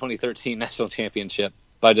away that 2013 national championship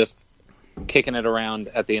by just kicking it around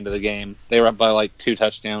at the end of the game. They were up by like 2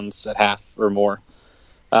 touchdowns at half or more.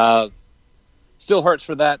 Still hurts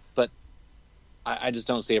for that, but I just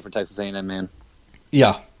don't see it for Texas A&M, man.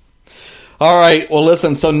 Yeah. All right. Well,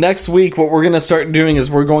 listen, so next week what we're going to start doing is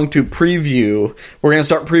we're going to start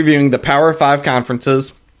previewing the Power 5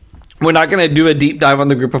 conferences. We're not going to do a deep dive on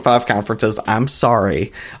the Group of 5 conferences. I'm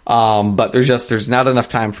sorry. But there's not enough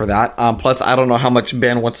time for that. Plus, I don't know how much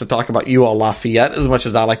Ben wants to talk about UL Lafayette as much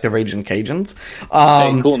as I like the Ragin' Cajuns.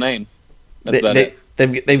 Hey, cool name. That's about it.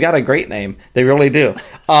 They've got a great name. They really do.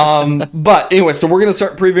 But anyway, so we're going to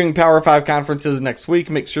start previewing Power 5 conferences next week.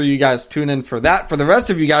 Make sure you guys tune in for that. For the rest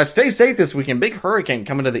of you guys, stay safe this weekend. Big hurricane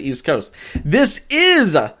coming to the East Coast. This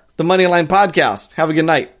is the Moneyline Podcast. Have a good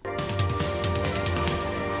night.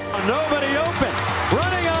 Nobody open,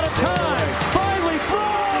 running out of time, finally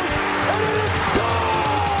throws, and it is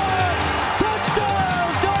gone!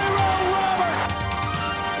 Touchdown, Daryl Roberts!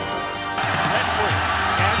 Henry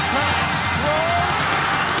has time, throws!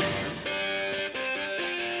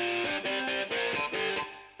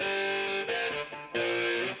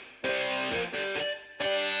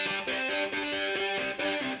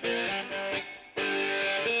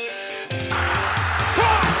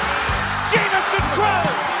 Caught! Jamison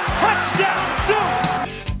Crowder! Touchdown, Duke!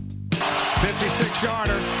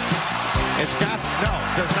 56-yarder.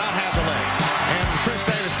 Does not have the leg. And Chris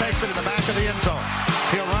Davis takes it in the back of the end zone.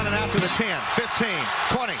 He'll run it out to the 10, 15,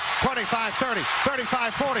 20, 25, 30,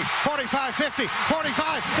 35, 40, 45, 50,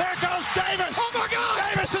 45. There goes Davis! Oh my God!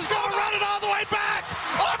 Davis is going to run it all the way back!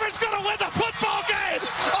 Auburn's going to win the football game!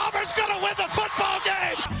 Auburn's going to win the football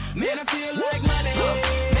game! Man, I feel like money.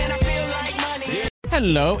 Man, I feel like money.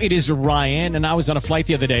 Hello, it is Ryan, and I was on a flight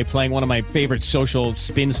the other day playing one of my favorite social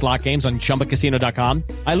spin slot games on ChumbaCasino.com.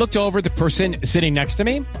 I looked over at the person sitting next to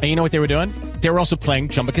me, and you know what they were doing? They were also playing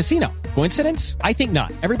Chumba Casino. Coincidence? I think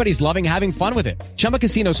not. Everybody's loving having fun with it. Chumba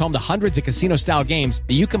Casino is home to hundreds of casino-style games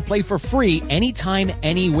that you can play for free anytime,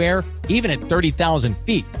 anywhere, even at 30,000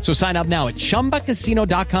 feet. So sign up now at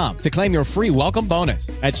ChumbaCasino.com to claim your free welcome bonus.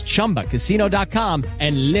 That's ChumbaCasino.com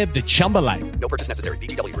and live the Chumba life. No purchase necessary.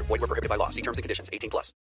 VGW. Void where prohibited by law. See terms and conditions.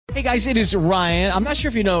 18+. Hey guys, it is Ryan. I'm not sure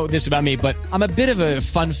if you know this about me, but I'm a bit of a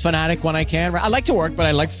fun fanatic when I can. I like to work, but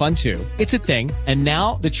I like fun too. It's a thing. And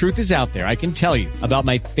now the truth is out there. I can tell you about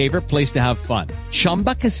my favorite place to have fun.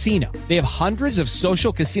 Chumba Casino. They have hundreds of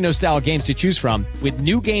social casino style games to choose from with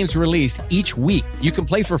new games released each week. You can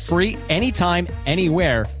play for free anytime,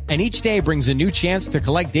 anywhere. And each day brings a new chance to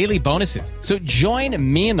collect daily bonuses. So join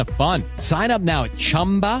me in the fun. Sign up now at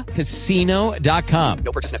ChumbaCasino.com.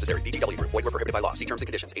 No purchase necessary. VGW Group. Void where prohibited by law. See terms and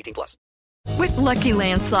conditions. 18+. With Lucky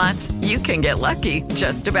Land Slots, you can get lucky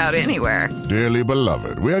just about anywhere. Dearly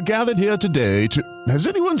beloved, we are gathered here today to... Has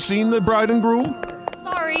anyone seen the bride and groom?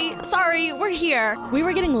 Sorry, we're here. We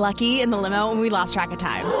were getting lucky in the limo and we lost track of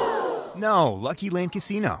time. No, Lucky Land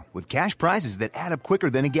Casino, with cash prizes that add up quicker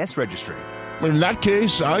than a guest registry. In that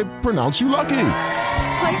case, I pronounce you lucky.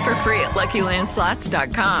 Play for free at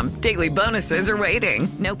LuckyLandSlots.com. Daily bonuses are waiting.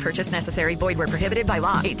 No purchase necessary. Void where prohibited by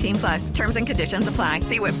law. 18+. Terms and conditions apply.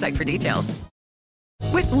 See website for details.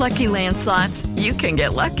 With Lucky Land Slots, you can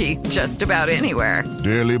get lucky just about anywhere.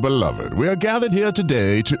 Dearly beloved, we are gathered here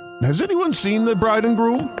today to... Has anyone seen the bride and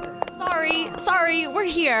groom? Sorry, we're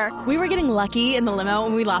here. We were getting lucky in the limo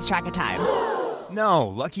and we lost track of time. No,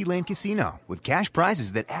 Lucky Land Casino, with cash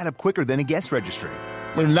prizes that add up quicker than a guest registry.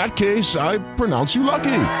 In that case, I pronounce you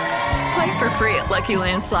lucky. Play for free at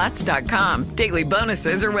LuckyLandSlots.com. Daily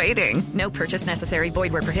bonuses are waiting. No purchase necessary.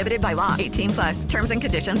 Void where prohibited by law. 18+. Terms and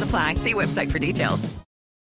conditions apply. See website for details.